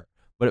 Yeah. Sure,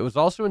 but it was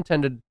also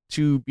intended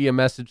to be a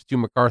message to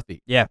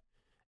McCarthy. Yeah,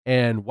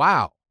 and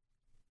wow,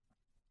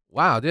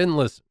 didn't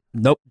listen.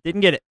 Nope, didn't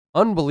get it.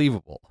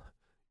 Unbelievable.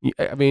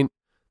 I mean,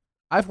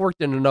 I've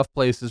worked in enough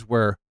places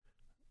where,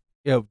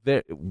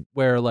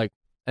 where like,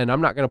 and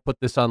I'm not going to put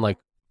this on like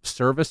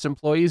service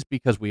employees,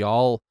 because we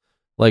all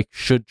like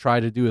should try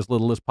to do as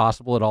little as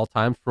possible at all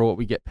times for what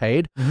we get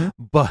paid. Mm-hmm.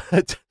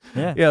 But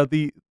yeah,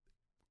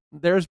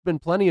 there's been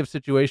plenty of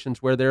situations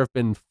where there have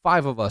been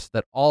 5 of us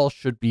that all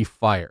should be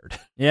fired.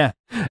 Yeah.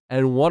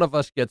 And one of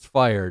us gets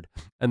fired,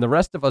 and the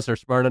rest of us are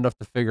smart enough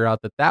to figure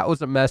out that that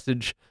was a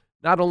message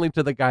not only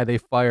to the guy they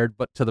fired,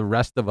 but to the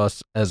rest of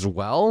us as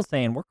well.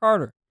 Saying, work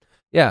harder.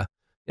 Yeah.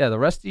 Yeah, the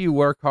rest of you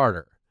work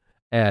harder.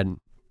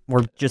 And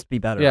or just be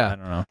better. Yeah. I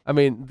don't know. I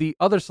mean, the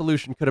other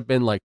solution could have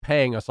been like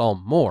paying us all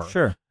more.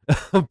 Sure.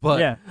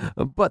 but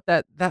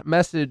that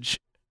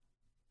message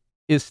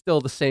is still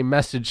the same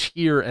message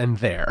here and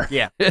there.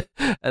 Yeah.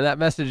 And that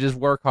message is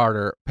work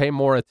harder, pay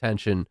more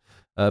attention,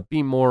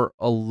 be more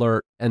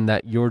alert, and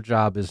that your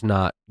job is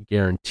not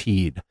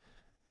guaranteed.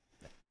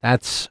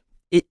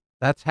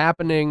 That's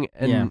happening,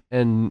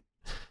 and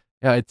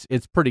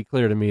it's pretty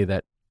clear to me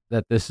that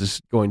this is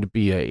going to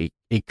be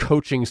a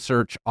coaching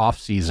search off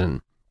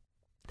season,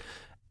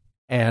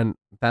 and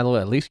that'll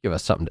at least give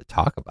us something to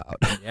talk about.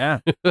 Yeah,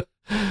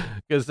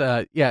 because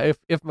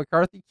if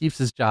McCarthy keeps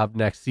his job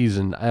next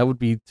season, that would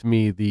be to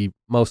me the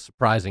most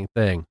surprising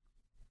thing.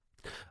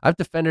 I've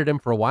defended him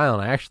for a while,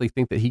 and I actually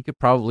think that he could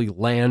probably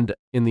land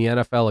in the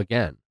NFL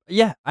again.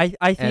 Yeah, I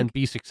think, and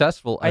be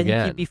successful again.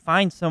 I think he'd be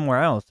fine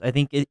somewhere else. I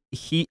think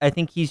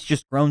he's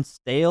just grown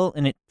stale,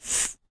 and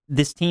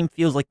this team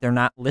feels like they're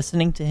not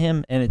listening to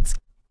him, and it's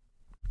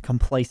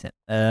complacent.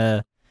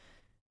 And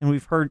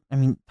we've heard, I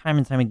mean, time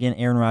and time again,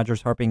 Aaron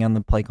Rodgers harping on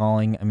the play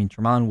calling. I mean,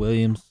 Tramon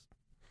Williams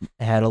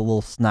had a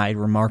little snide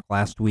remark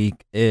last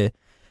week. I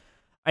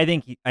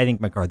think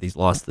McCarthy's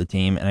lost the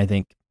team, and I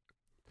think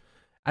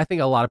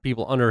a lot of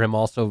people under him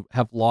also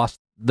have lost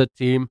the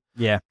team.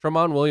 Yeah.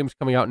 Tramon Williams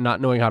coming out and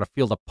not knowing how to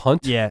field a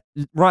punt. Yeah.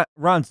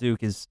 Ron Zook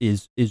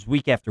is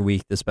week after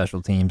week, the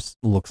special teams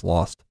looks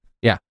lost.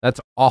 Yeah,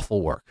 that's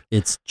awful work.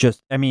 It's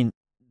just, I mean,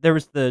 there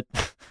was I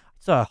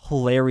saw a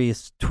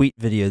hilarious tweet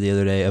video the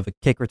other day of a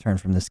kick return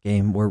from this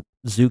game where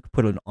Zook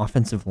put an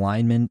offensive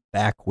lineman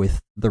back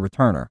with the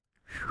returner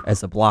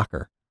as a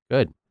blocker.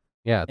 Good.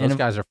 Yeah, those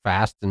guys are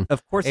fast, and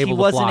of course he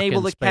wasn't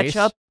able to catch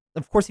up.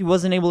 Of course he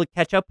wasn't able to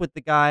catch up with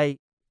the guy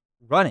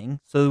running,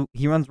 so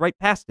he runs right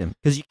past him,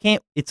 because you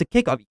can't, it's a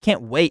kickoff, you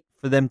can't wait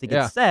for them to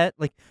get set.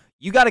 Like,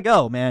 you gotta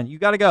go, man, you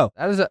gotta go.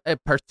 That is a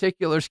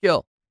particular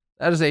skill.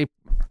 That is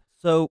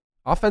so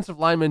offensive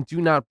linemen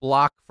do not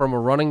block from a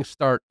running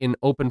start in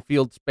open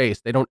field space.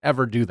 They don't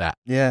ever do that.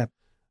 Yeah.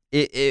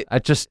 I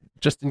just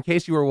in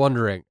case you were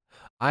wondering,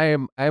 I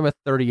am a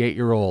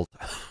 38-year-old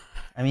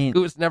I mean,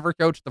 who has never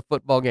coached a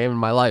football game in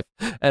my life,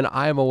 and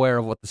I am aware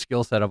of what the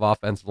skill set of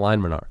offensive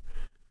linemen are.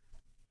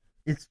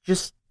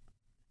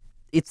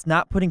 It's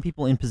not putting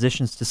people in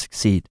positions to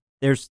succeed.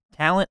 There's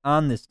talent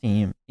on this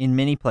team in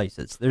many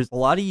places. There's a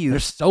lot of youth.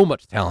 There's so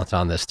much talent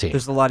on this team.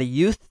 There's a lot of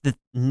youth that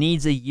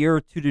needs a year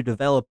or two to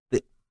develop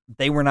that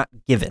they were not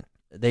given.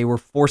 They were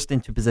forced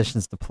into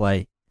positions to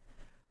play.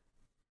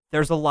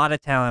 There's a lot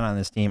of talent on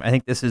this team. I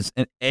think this is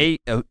an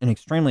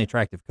extremely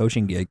attractive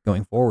coaching gig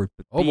going forward.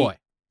 But boy,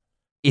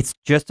 it's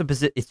just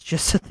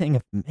a thing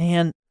of,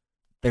 man,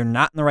 they're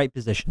not in the right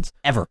positions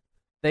ever.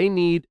 They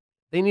need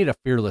a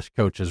fearless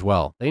coach as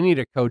well. They need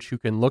a coach who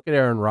can look at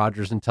Aaron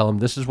Rodgers and tell him,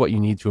 this is what you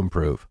need to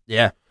improve.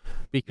 Yeah.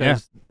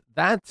 Because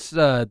that's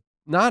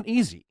not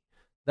easy.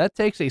 That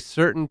takes a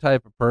certain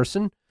type of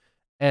person,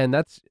 and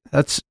that's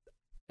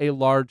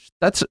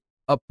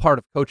a part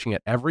of coaching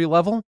at every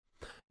level.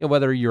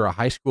 whether you're a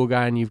high school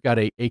guy and you've got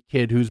a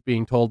kid who's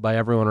being told by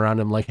everyone around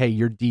him, like, hey,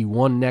 you're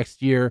D1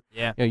 next year.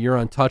 Yeah. You're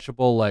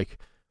untouchable. Like,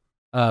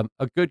 a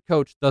good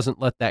coach doesn't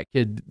let that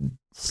kid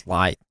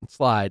slide.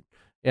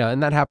 Yeah,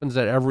 and that happens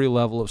at every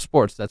level of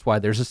sports. That's why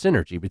there's a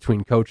synergy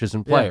between coaches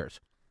and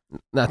players. Yeah.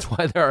 That's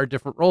why there are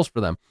different roles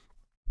for them.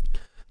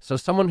 So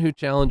someone who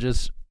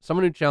challenges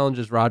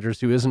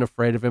Rodgers, who isn't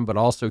afraid of him, but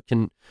also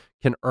can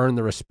earn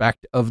the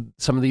respect of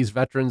some of these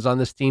veterans on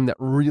this team that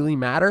really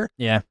matter.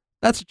 Yeah.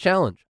 That's a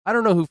challenge. I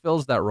don't know who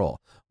fills that role.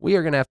 We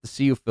are going to have to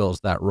see who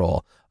fills that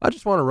role. I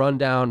just want to run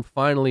down,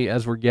 finally,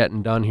 as we're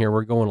getting done here.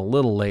 We're going a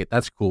little late.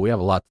 That's cool. We have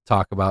a lot to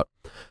talk about.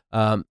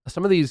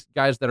 Some of these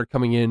guys that are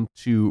coming in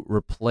to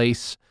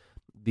replace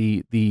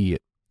the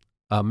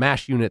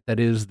MASH unit that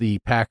is the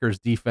Packers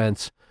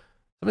defense,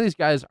 some of these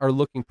guys are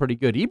looking pretty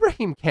good.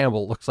 Ibrahim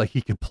Campbell looks like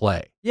he could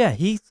play. Yeah,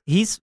 he's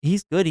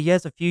good. He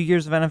has a few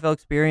years of NFL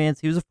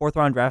experience. He was a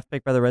 4th-round draft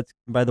pick by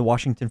the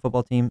Washington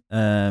football team.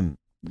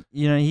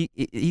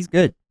 He's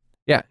good.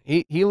 Yeah,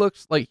 he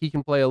looks like he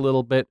can play a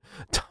little bit.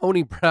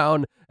 Tony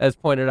Brown, as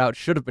pointed out,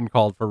 should have been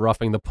called for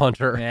roughing the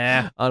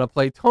punter on a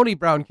play. Tony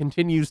Brown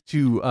continues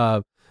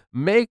to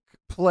make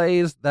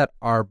plays that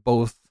are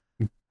both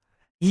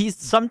he's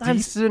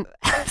sometimes decent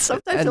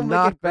sometimes he'll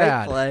not make a great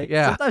bad. play.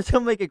 Yeah. Sometimes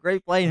he'll make a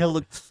great play and he'll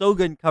look so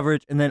good in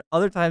coverage, and then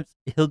other times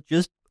he'll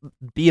just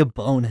be a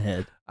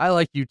bonehead. I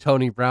like you,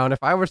 Tony Brown. If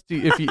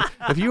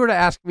you were to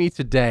ask me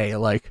today,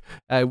 like,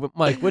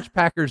 Mike, which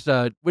Packers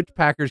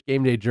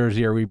game day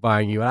jersey are we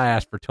buying you? And I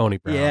asked for Tony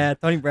Brown. Yeah,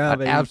 Tony Brown. I'd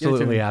baby.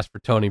 absolutely asked for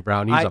Tony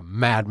Brown. He's a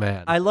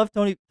madman. I love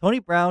Tony. Tony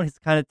Brown has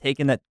kind of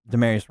taken that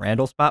Demarius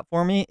Randall spot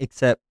for me,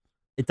 except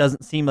it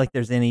doesn't seem like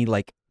there's any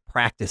like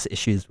practice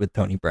issues with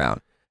Tony Brown.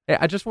 Hey,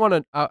 I just want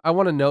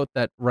to note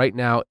that right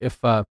now,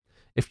 if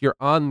you're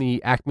on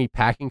the Acme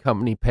Packing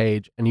Company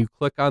page and you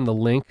click on the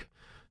link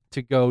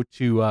to go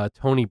to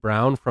Tony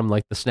Brown from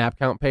like the snap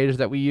count page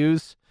that we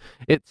use,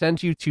 it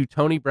sends you to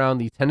Tony Brown,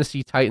 the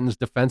Tennessee Titans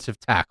defensive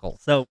tackle.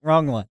 So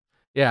wrong one.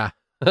 Yeah,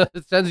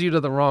 it sends you to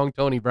the wrong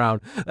Tony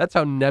Brown. That's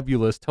how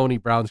nebulous Tony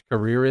Brown's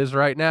career is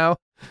right now.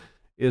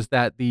 Is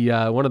that the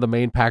one of the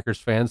main Packers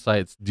fan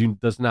sites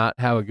does not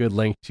have a good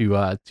link to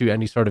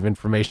any sort of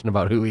information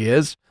about who he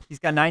is. He's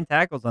got 9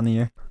 tackles on the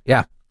year.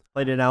 Yeah,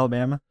 played at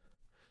Alabama.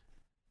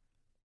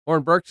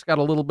 Oren Burks got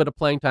a little bit of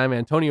playing time.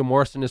 Antonio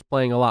Morrison is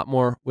playing a lot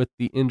more with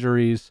the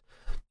injuries.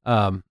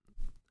 We'll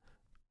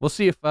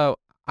see if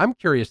I'm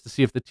curious to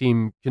see if the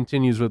team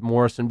continues with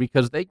Morrison,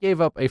 because they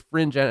gave up a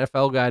fringe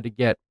NFL guy to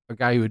get a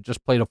guy who had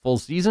just played a full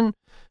season.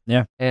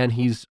 Yeah, and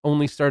he's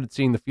only started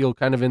seeing the field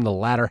kind of in the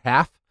latter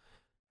half.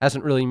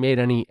 Hasn't really made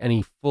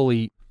any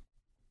fully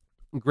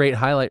great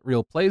highlight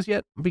reel plays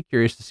yet. I'll be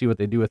curious to see what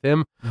they do with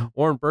him.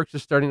 Oren Burks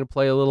is starting to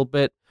play a little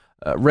bit.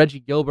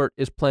 Reggie Gilbert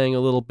is playing a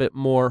little bit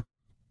more.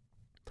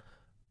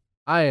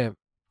 I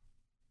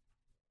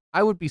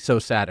would be so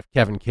sad if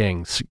Kevin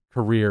King's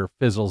career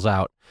fizzles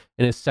out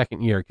in his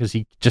second year because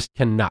he just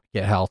cannot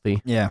get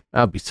healthy. Yeah.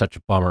 That would be such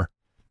a bummer.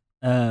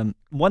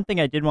 One thing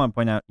I did want to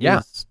point out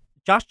is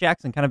Josh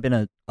Jackson kind of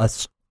been a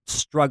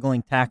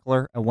struggling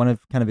tackler. One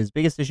of kind of his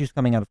biggest issues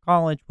coming out of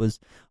college was,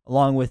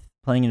 along with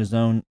playing in his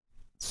own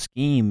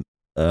scheme,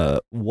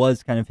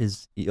 was kind of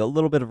a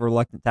little bit of a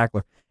reluctant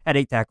tackler. Had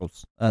 8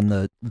 tackles on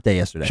the day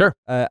yesterday. Sure.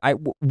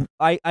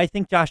 I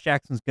think Josh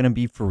Jackson's going to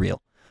be for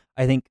real.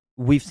 I think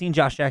we've seen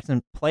Josh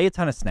Jackson play a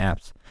ton of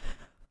snaps,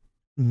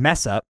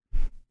 mess up,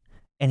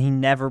 and he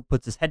never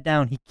puts his head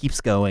down. He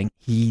keeps going.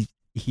 He's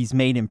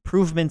made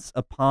improvements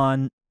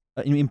upon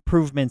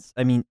improvements.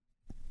 I mean,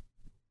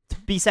 to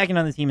be second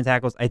on the team in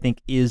tackles, I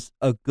think, is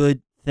a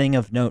good thing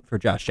of note for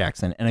Josh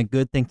Jackson and a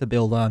good thing to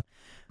build on.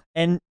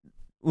 And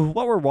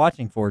what we're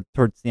watching for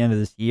towards the end of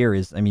this year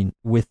is, I mean,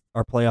 with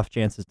our playoff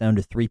chances down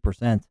to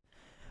 3%,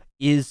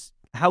 is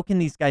how can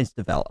these guys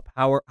develop?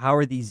 How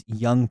are these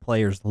young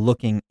players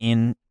looking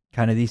in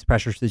kind of these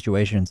pressure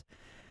situations?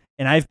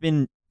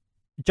 And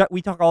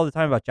we talk all the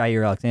time about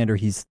Jair Alexander.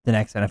 He's the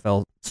next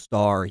NFL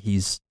star.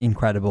 He's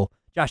incredible.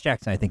 Josh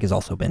Jackson, I think, has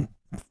also been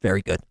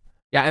very good.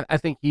 Yeah, I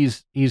think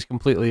he's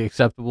completely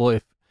acceptable.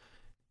 If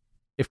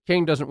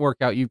King doesn't work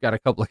out, you've got a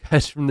couple of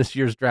guys from this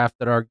year's draft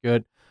that are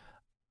good.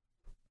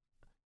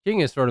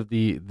 King is sort of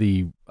the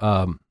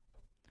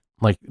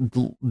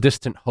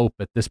distant hope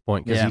at this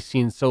point, because he's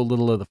seen so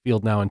little of the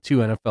field now in 2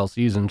 NFL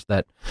seasons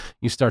that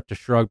you start to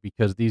shrug,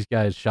 because these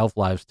guys' shelf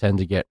lives tend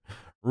to get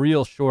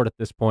real short at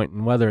this point.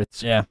 And whether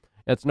it's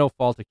no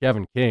fault of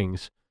Kevin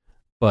King's,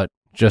 but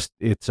just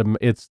it's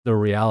the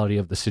reality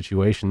of the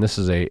situation. This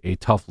is a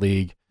tough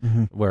league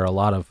where a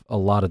lot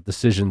of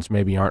decisions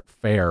maybe aren't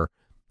fair.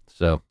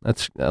 So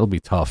that'll be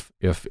tough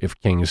if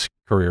King's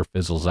career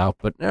fizzles out.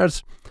 But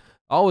there's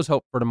always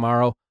hope for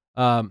tomorrow.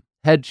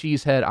 Head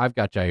cheesehead, I've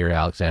got Jair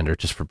Alexander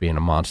just for being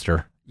a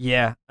monster.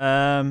 Yeah.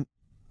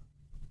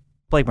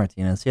 Blake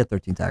Martinez, he had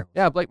 13 tackles.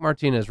 Yeah, Blake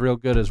Martinez, real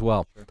good as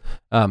well.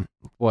 Sure.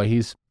 Boy,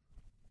 he's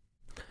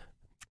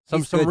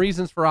some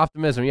reasons for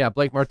optimism. Yeah,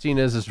 Blake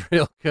Martinez is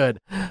real good.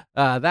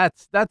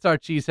 That's our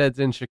cheeseheads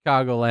in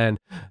Chicagoland.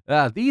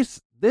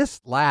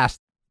 This last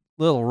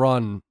little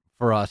run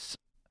for us,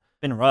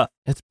 been rough.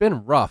 It's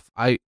been rough.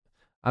 I'm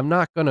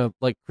not gonna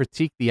like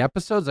critique the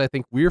episodes. I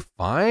think we're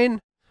fine,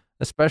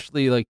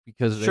 especially like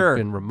because Sure.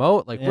 they've been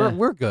remote. Like Yeah.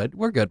 we're good.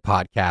 We're good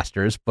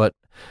podcasters. But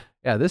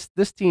yeah, this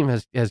team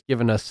has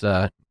given us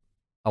a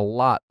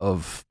lot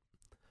of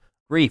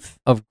Grief.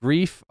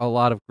 grief, a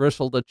lot of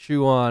gristle to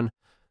chew on.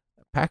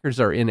 Packers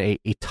are in a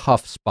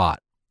tough spot.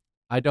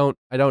 I don't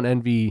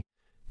envy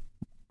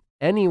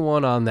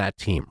anyone on that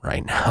team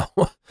right now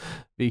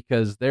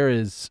because there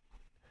is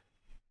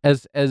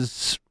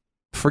as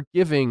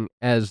forgiving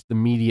as the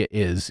media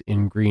is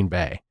in Green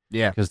Bay,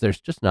 Yeah. because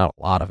there's just not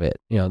a lot of it.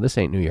 This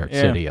ain't New York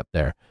Yeah. City up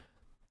there.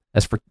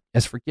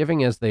 As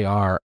forgiving as they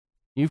are,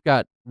 you've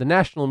got the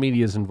national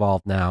media is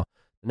involved now.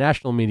 The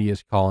national media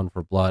is calling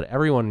for blood.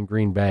 Everyone in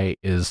Green Bay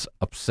is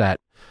upset.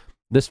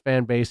 This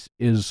fan base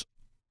is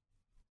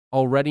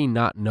already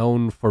not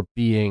known for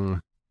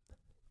being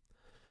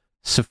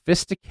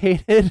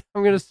sophisticated,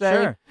 I'm going to say,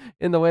 Sure.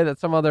 in the way that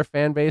some other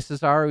fan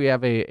bases are. We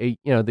have the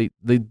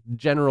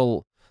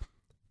general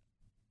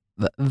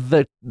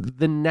the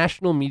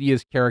national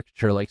media's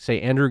caricature, like say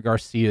Andrew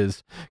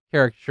Garcia's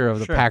caricature of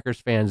the Sure.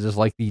 Packers fans is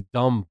like the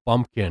dumb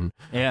bumpkin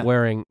Yeah.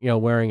 wearing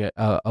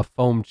a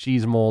foam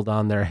cheese mold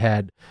on their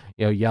head,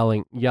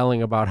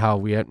 yelling about how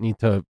we need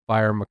to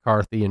fire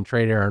McCarthy and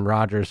trade Aaron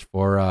Rodgers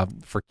for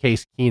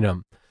Case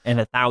Keenum. And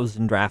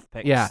 1,000 draft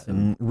picks. Yeah.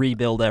 And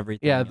rebuild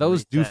everything. Yeah, and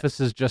those reset.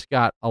 doofuses just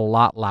got a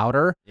lot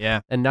louder,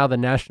 Yeah. and now the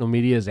national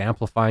media is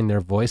amplifying their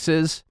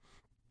voices.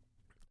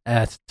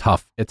 It's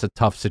tough. It's a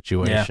tough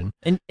situation.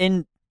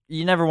 And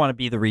you never want to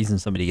be the reason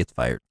somebody gets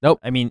fired. Nope.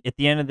 I mean, at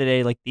the end of the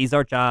day, like, these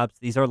are jobs,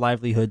 these are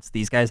livelihoods,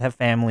 these guys have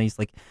families.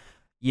 Like,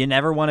 you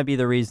never want to be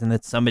the reason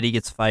that somebody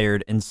gets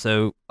fired. And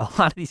so a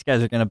lot of these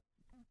guys are going to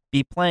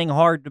be playing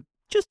hard to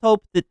just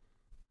hope that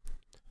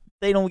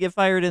they don't get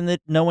fired and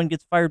that no one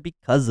gets fired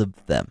because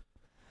of them.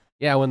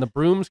 Yeah, when the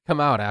brooms come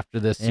out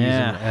after this season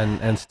Yeah.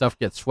 and stuff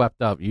gets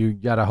swept up, you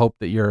got to hope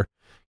that you're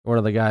one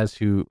of the guys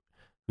who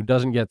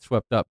doesn't get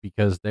swept up,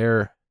 because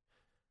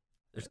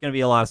There's going to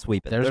be a lot of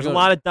sweeping. There's There's a gonna-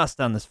 lot of dust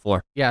on this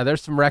floor.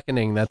 there's some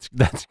reckoning that's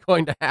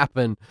going to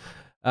happen.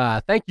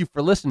 Thank you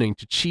for listening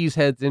to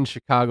Cheeseheads in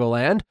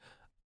Chicagoland.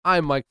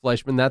 I'm Mike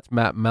Fleischman. That's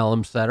Matt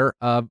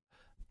Mellemsetter.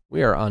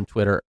 We are on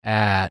Twitter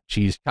at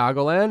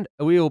Cheesecagoland.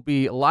 We will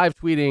be live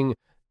tweeting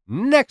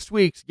next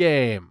week's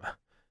game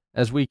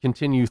as we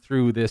continue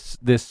through this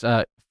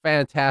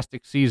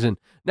fantastic season.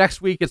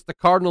 Next week, it's the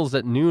Cardinals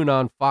at noon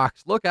on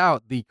Fox. Look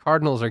out. The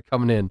Cardinals are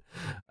coming in.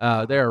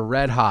 They're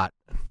red hot.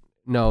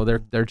 No,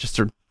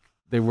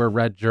 they wear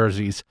red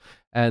jerseys.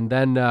 And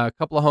then a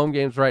couple of home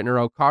games right in a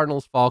row.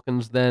 Cardinals,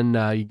 Falcons. Then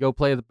you go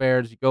play the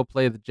Bears. You go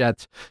play the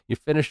Jets. You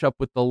finish up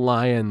with the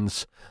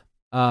Lions.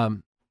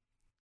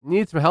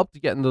 Need some help to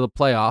get into the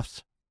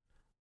playoffs.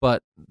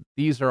 But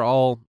these are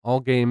all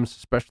games,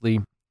 especially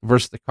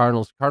versus the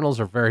Cardinals. Cardinals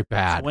are very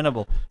bad. It's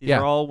winnable. These Yeah.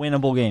 are all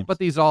winnable games. But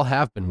these all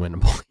have been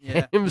winnable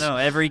games. No,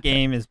 every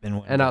game has been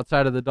winnable. And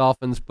outside of the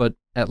Dolphins, but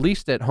at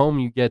least at home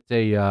you get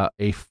a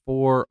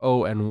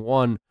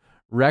 4-0-1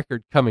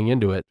 record coming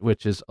into it,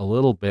 which is a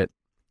little bit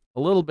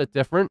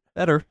different.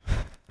 Better.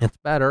 It's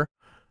better.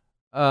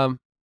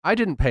 I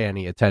didn't pay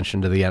any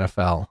attention to the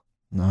NFL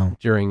No.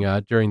 during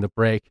the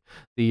break.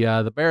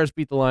 The Bears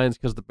beat the Lions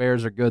because the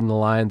Bears are good and the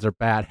Lions are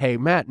bad. Hey,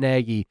 Matt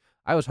Nagy,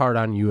 I was hard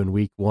on you in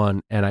week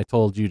 1, and I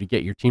told you to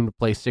get your team to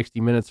play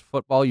 60 minutes of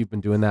football. You've been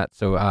doing that,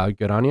 so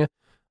good on you.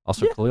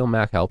 Also, Yeah. Khalil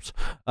Mack helps.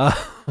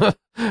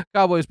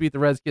 Cowboys beat the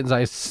Redskins.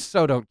 I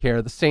so don't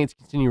care. The Saints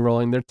continue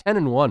rolling. They're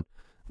 10-1.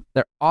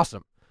 They're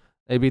awesome.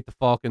 They beat the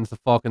Falcons. The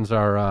Falcons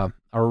are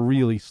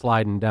really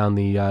sliding down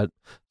the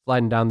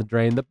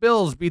drain. The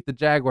Bills beat the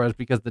Jaguars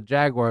because the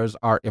Jaguars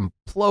are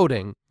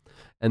imploding,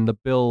 and the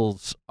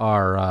Bills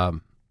are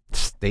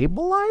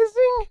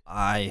stabilizing.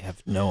 I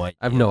have no idea.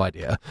 I have no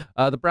idea.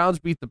 The Browns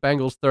beat the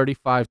Bengals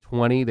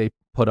 35-20. They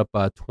put up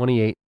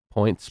 28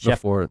 points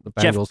before the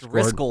Jeff Bengals scored.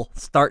 Driscoll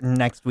starting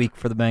next week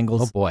for the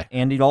Bengals. Oh boy.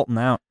 Andy Dalton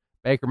out.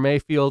 Baker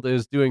Mayfield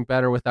is doing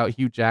better without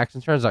Hugh Jackson.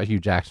 Turns out Hugh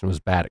Jackson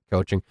was bad at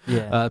coaching.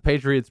 Yeah.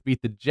 Patriots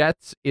beat the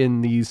Jets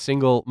in the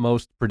single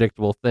most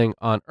predictable thing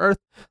on earth.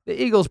 The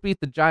Eagles beat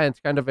the Giants,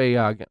 kind of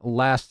a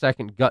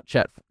last-second gut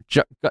check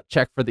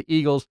for the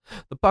Eagles.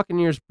 The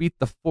Buccaneers beat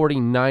the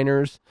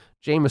 49ers.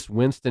 Jameis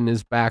Winston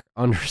is back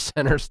under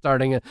center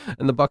starting it,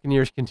 and the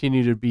Buccaneers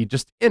continue to be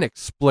just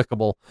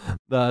inexplicable.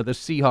 The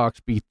Seahawks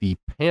beat the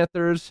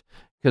Panthers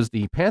because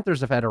the Panthers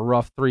have had a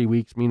rough 3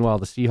 weeks. Meanwhile,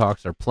 the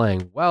Seahawks are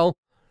playing well.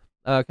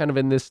 Kind of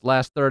in this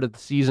last third of the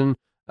season.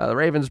 The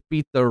Ravens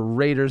beat the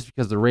Raiders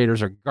because the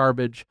Raiders are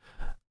garbage.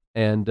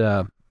 And,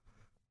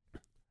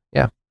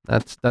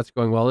 that's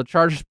going well. The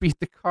Chargers beat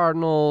the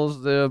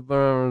Cardinals. The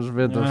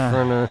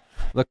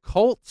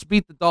Colts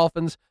beat the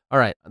Dolphins. All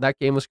right, that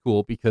game was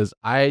cool because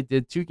I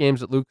did 2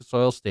 games at Lucas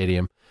Oil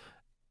Stadium.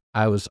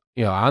 I was,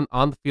 on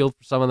the field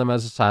for some of them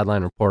as a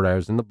sideline reporter. I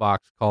was in the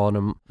box calling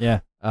them. Yeah.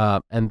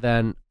 And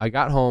then I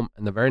got home,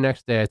 and the very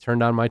next day I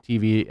turned on my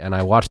TV and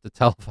I watched the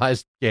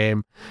televised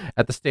game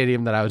at the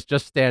stadium that I was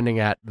just standing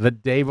at the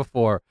day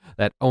before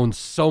that owns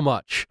so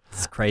much.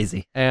 It's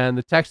crazy. And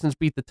the Texans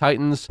beat the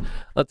Titans.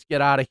 Let's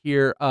get out of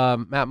here.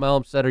 Matt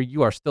Melumsetter,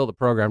 you are still the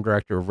program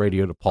director of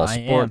Radio DePaul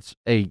Sports,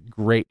 a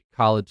great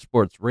college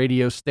sports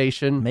radio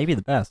station. Maybe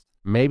the best.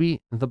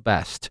 Maybe the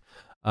best.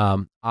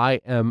 I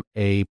am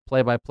a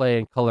play-by-play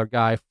and color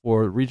guy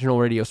for Regional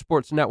Radio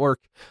Sports Network.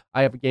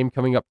 I have a game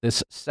coming up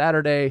this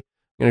Saturday.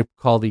 I'm going to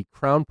call the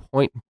Crown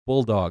Point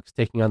Bulldogs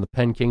taking on the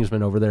Penn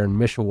Kingsmen over there in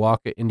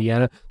Mishawaka,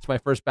 Indiana. It's my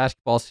first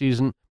basketball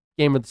season.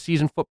 Game of the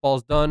season.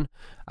 Football's done.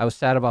 I was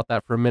sad about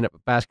that for a minute,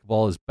 but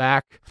basketball is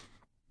back.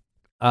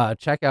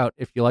 Check out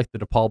if you like the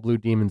DePaul Blue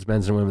Demons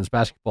men's and women's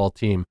basketball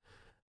team.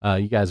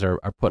 You guys are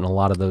putting a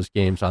lot of those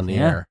games on the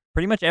air.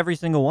 Pretty much every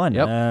single one.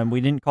 Yep.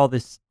 We didn't call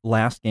this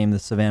last game the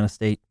Savannah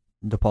State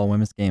DePaul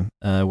women's game,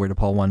 where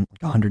DePaul won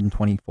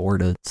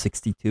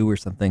 124-62 or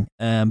something.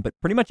 But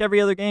pretty much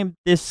every other game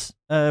this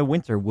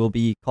winter will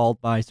be called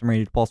by some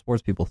Radio DePaul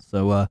sports people.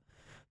 So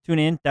tune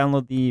in,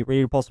 download the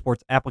Radio DePaul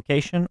Sports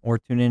application, or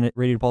tune in at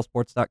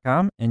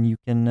RadioDePaulSports.com, and you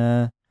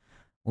can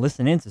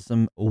listen in to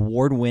some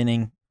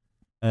award-winning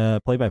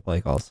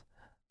play-by-play calls.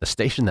 The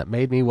station that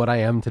made me what I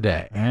am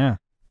today. Yeah.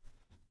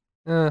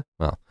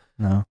 Well.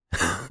 No.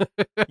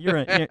 You're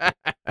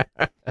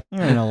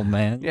an old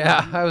man.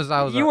 Yeah, I was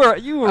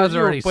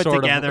already put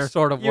together.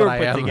 Sort of what I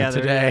am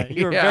today. Yeah.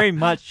 You were very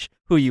much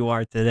who you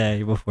are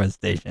today before the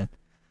station.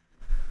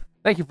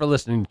 Thank you for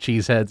listening to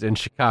Cheeseheads in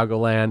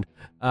Chicagoland.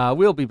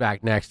 We'll be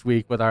back next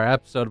week with our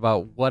episode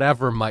about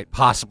whatever might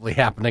possibly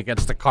happen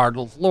against the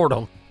Cardinals. Lord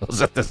only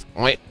knows at this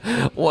point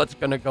what's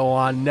going to go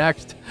on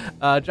next.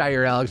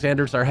 Jair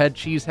Alexander's our head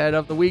cheesehead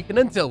of the week. And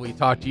until we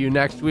talk to you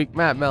next week,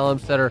 Matt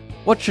Melumsetter,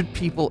 what should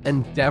people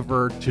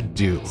endeavor to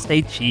do?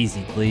 Stay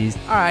cheesy, please.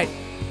 All right.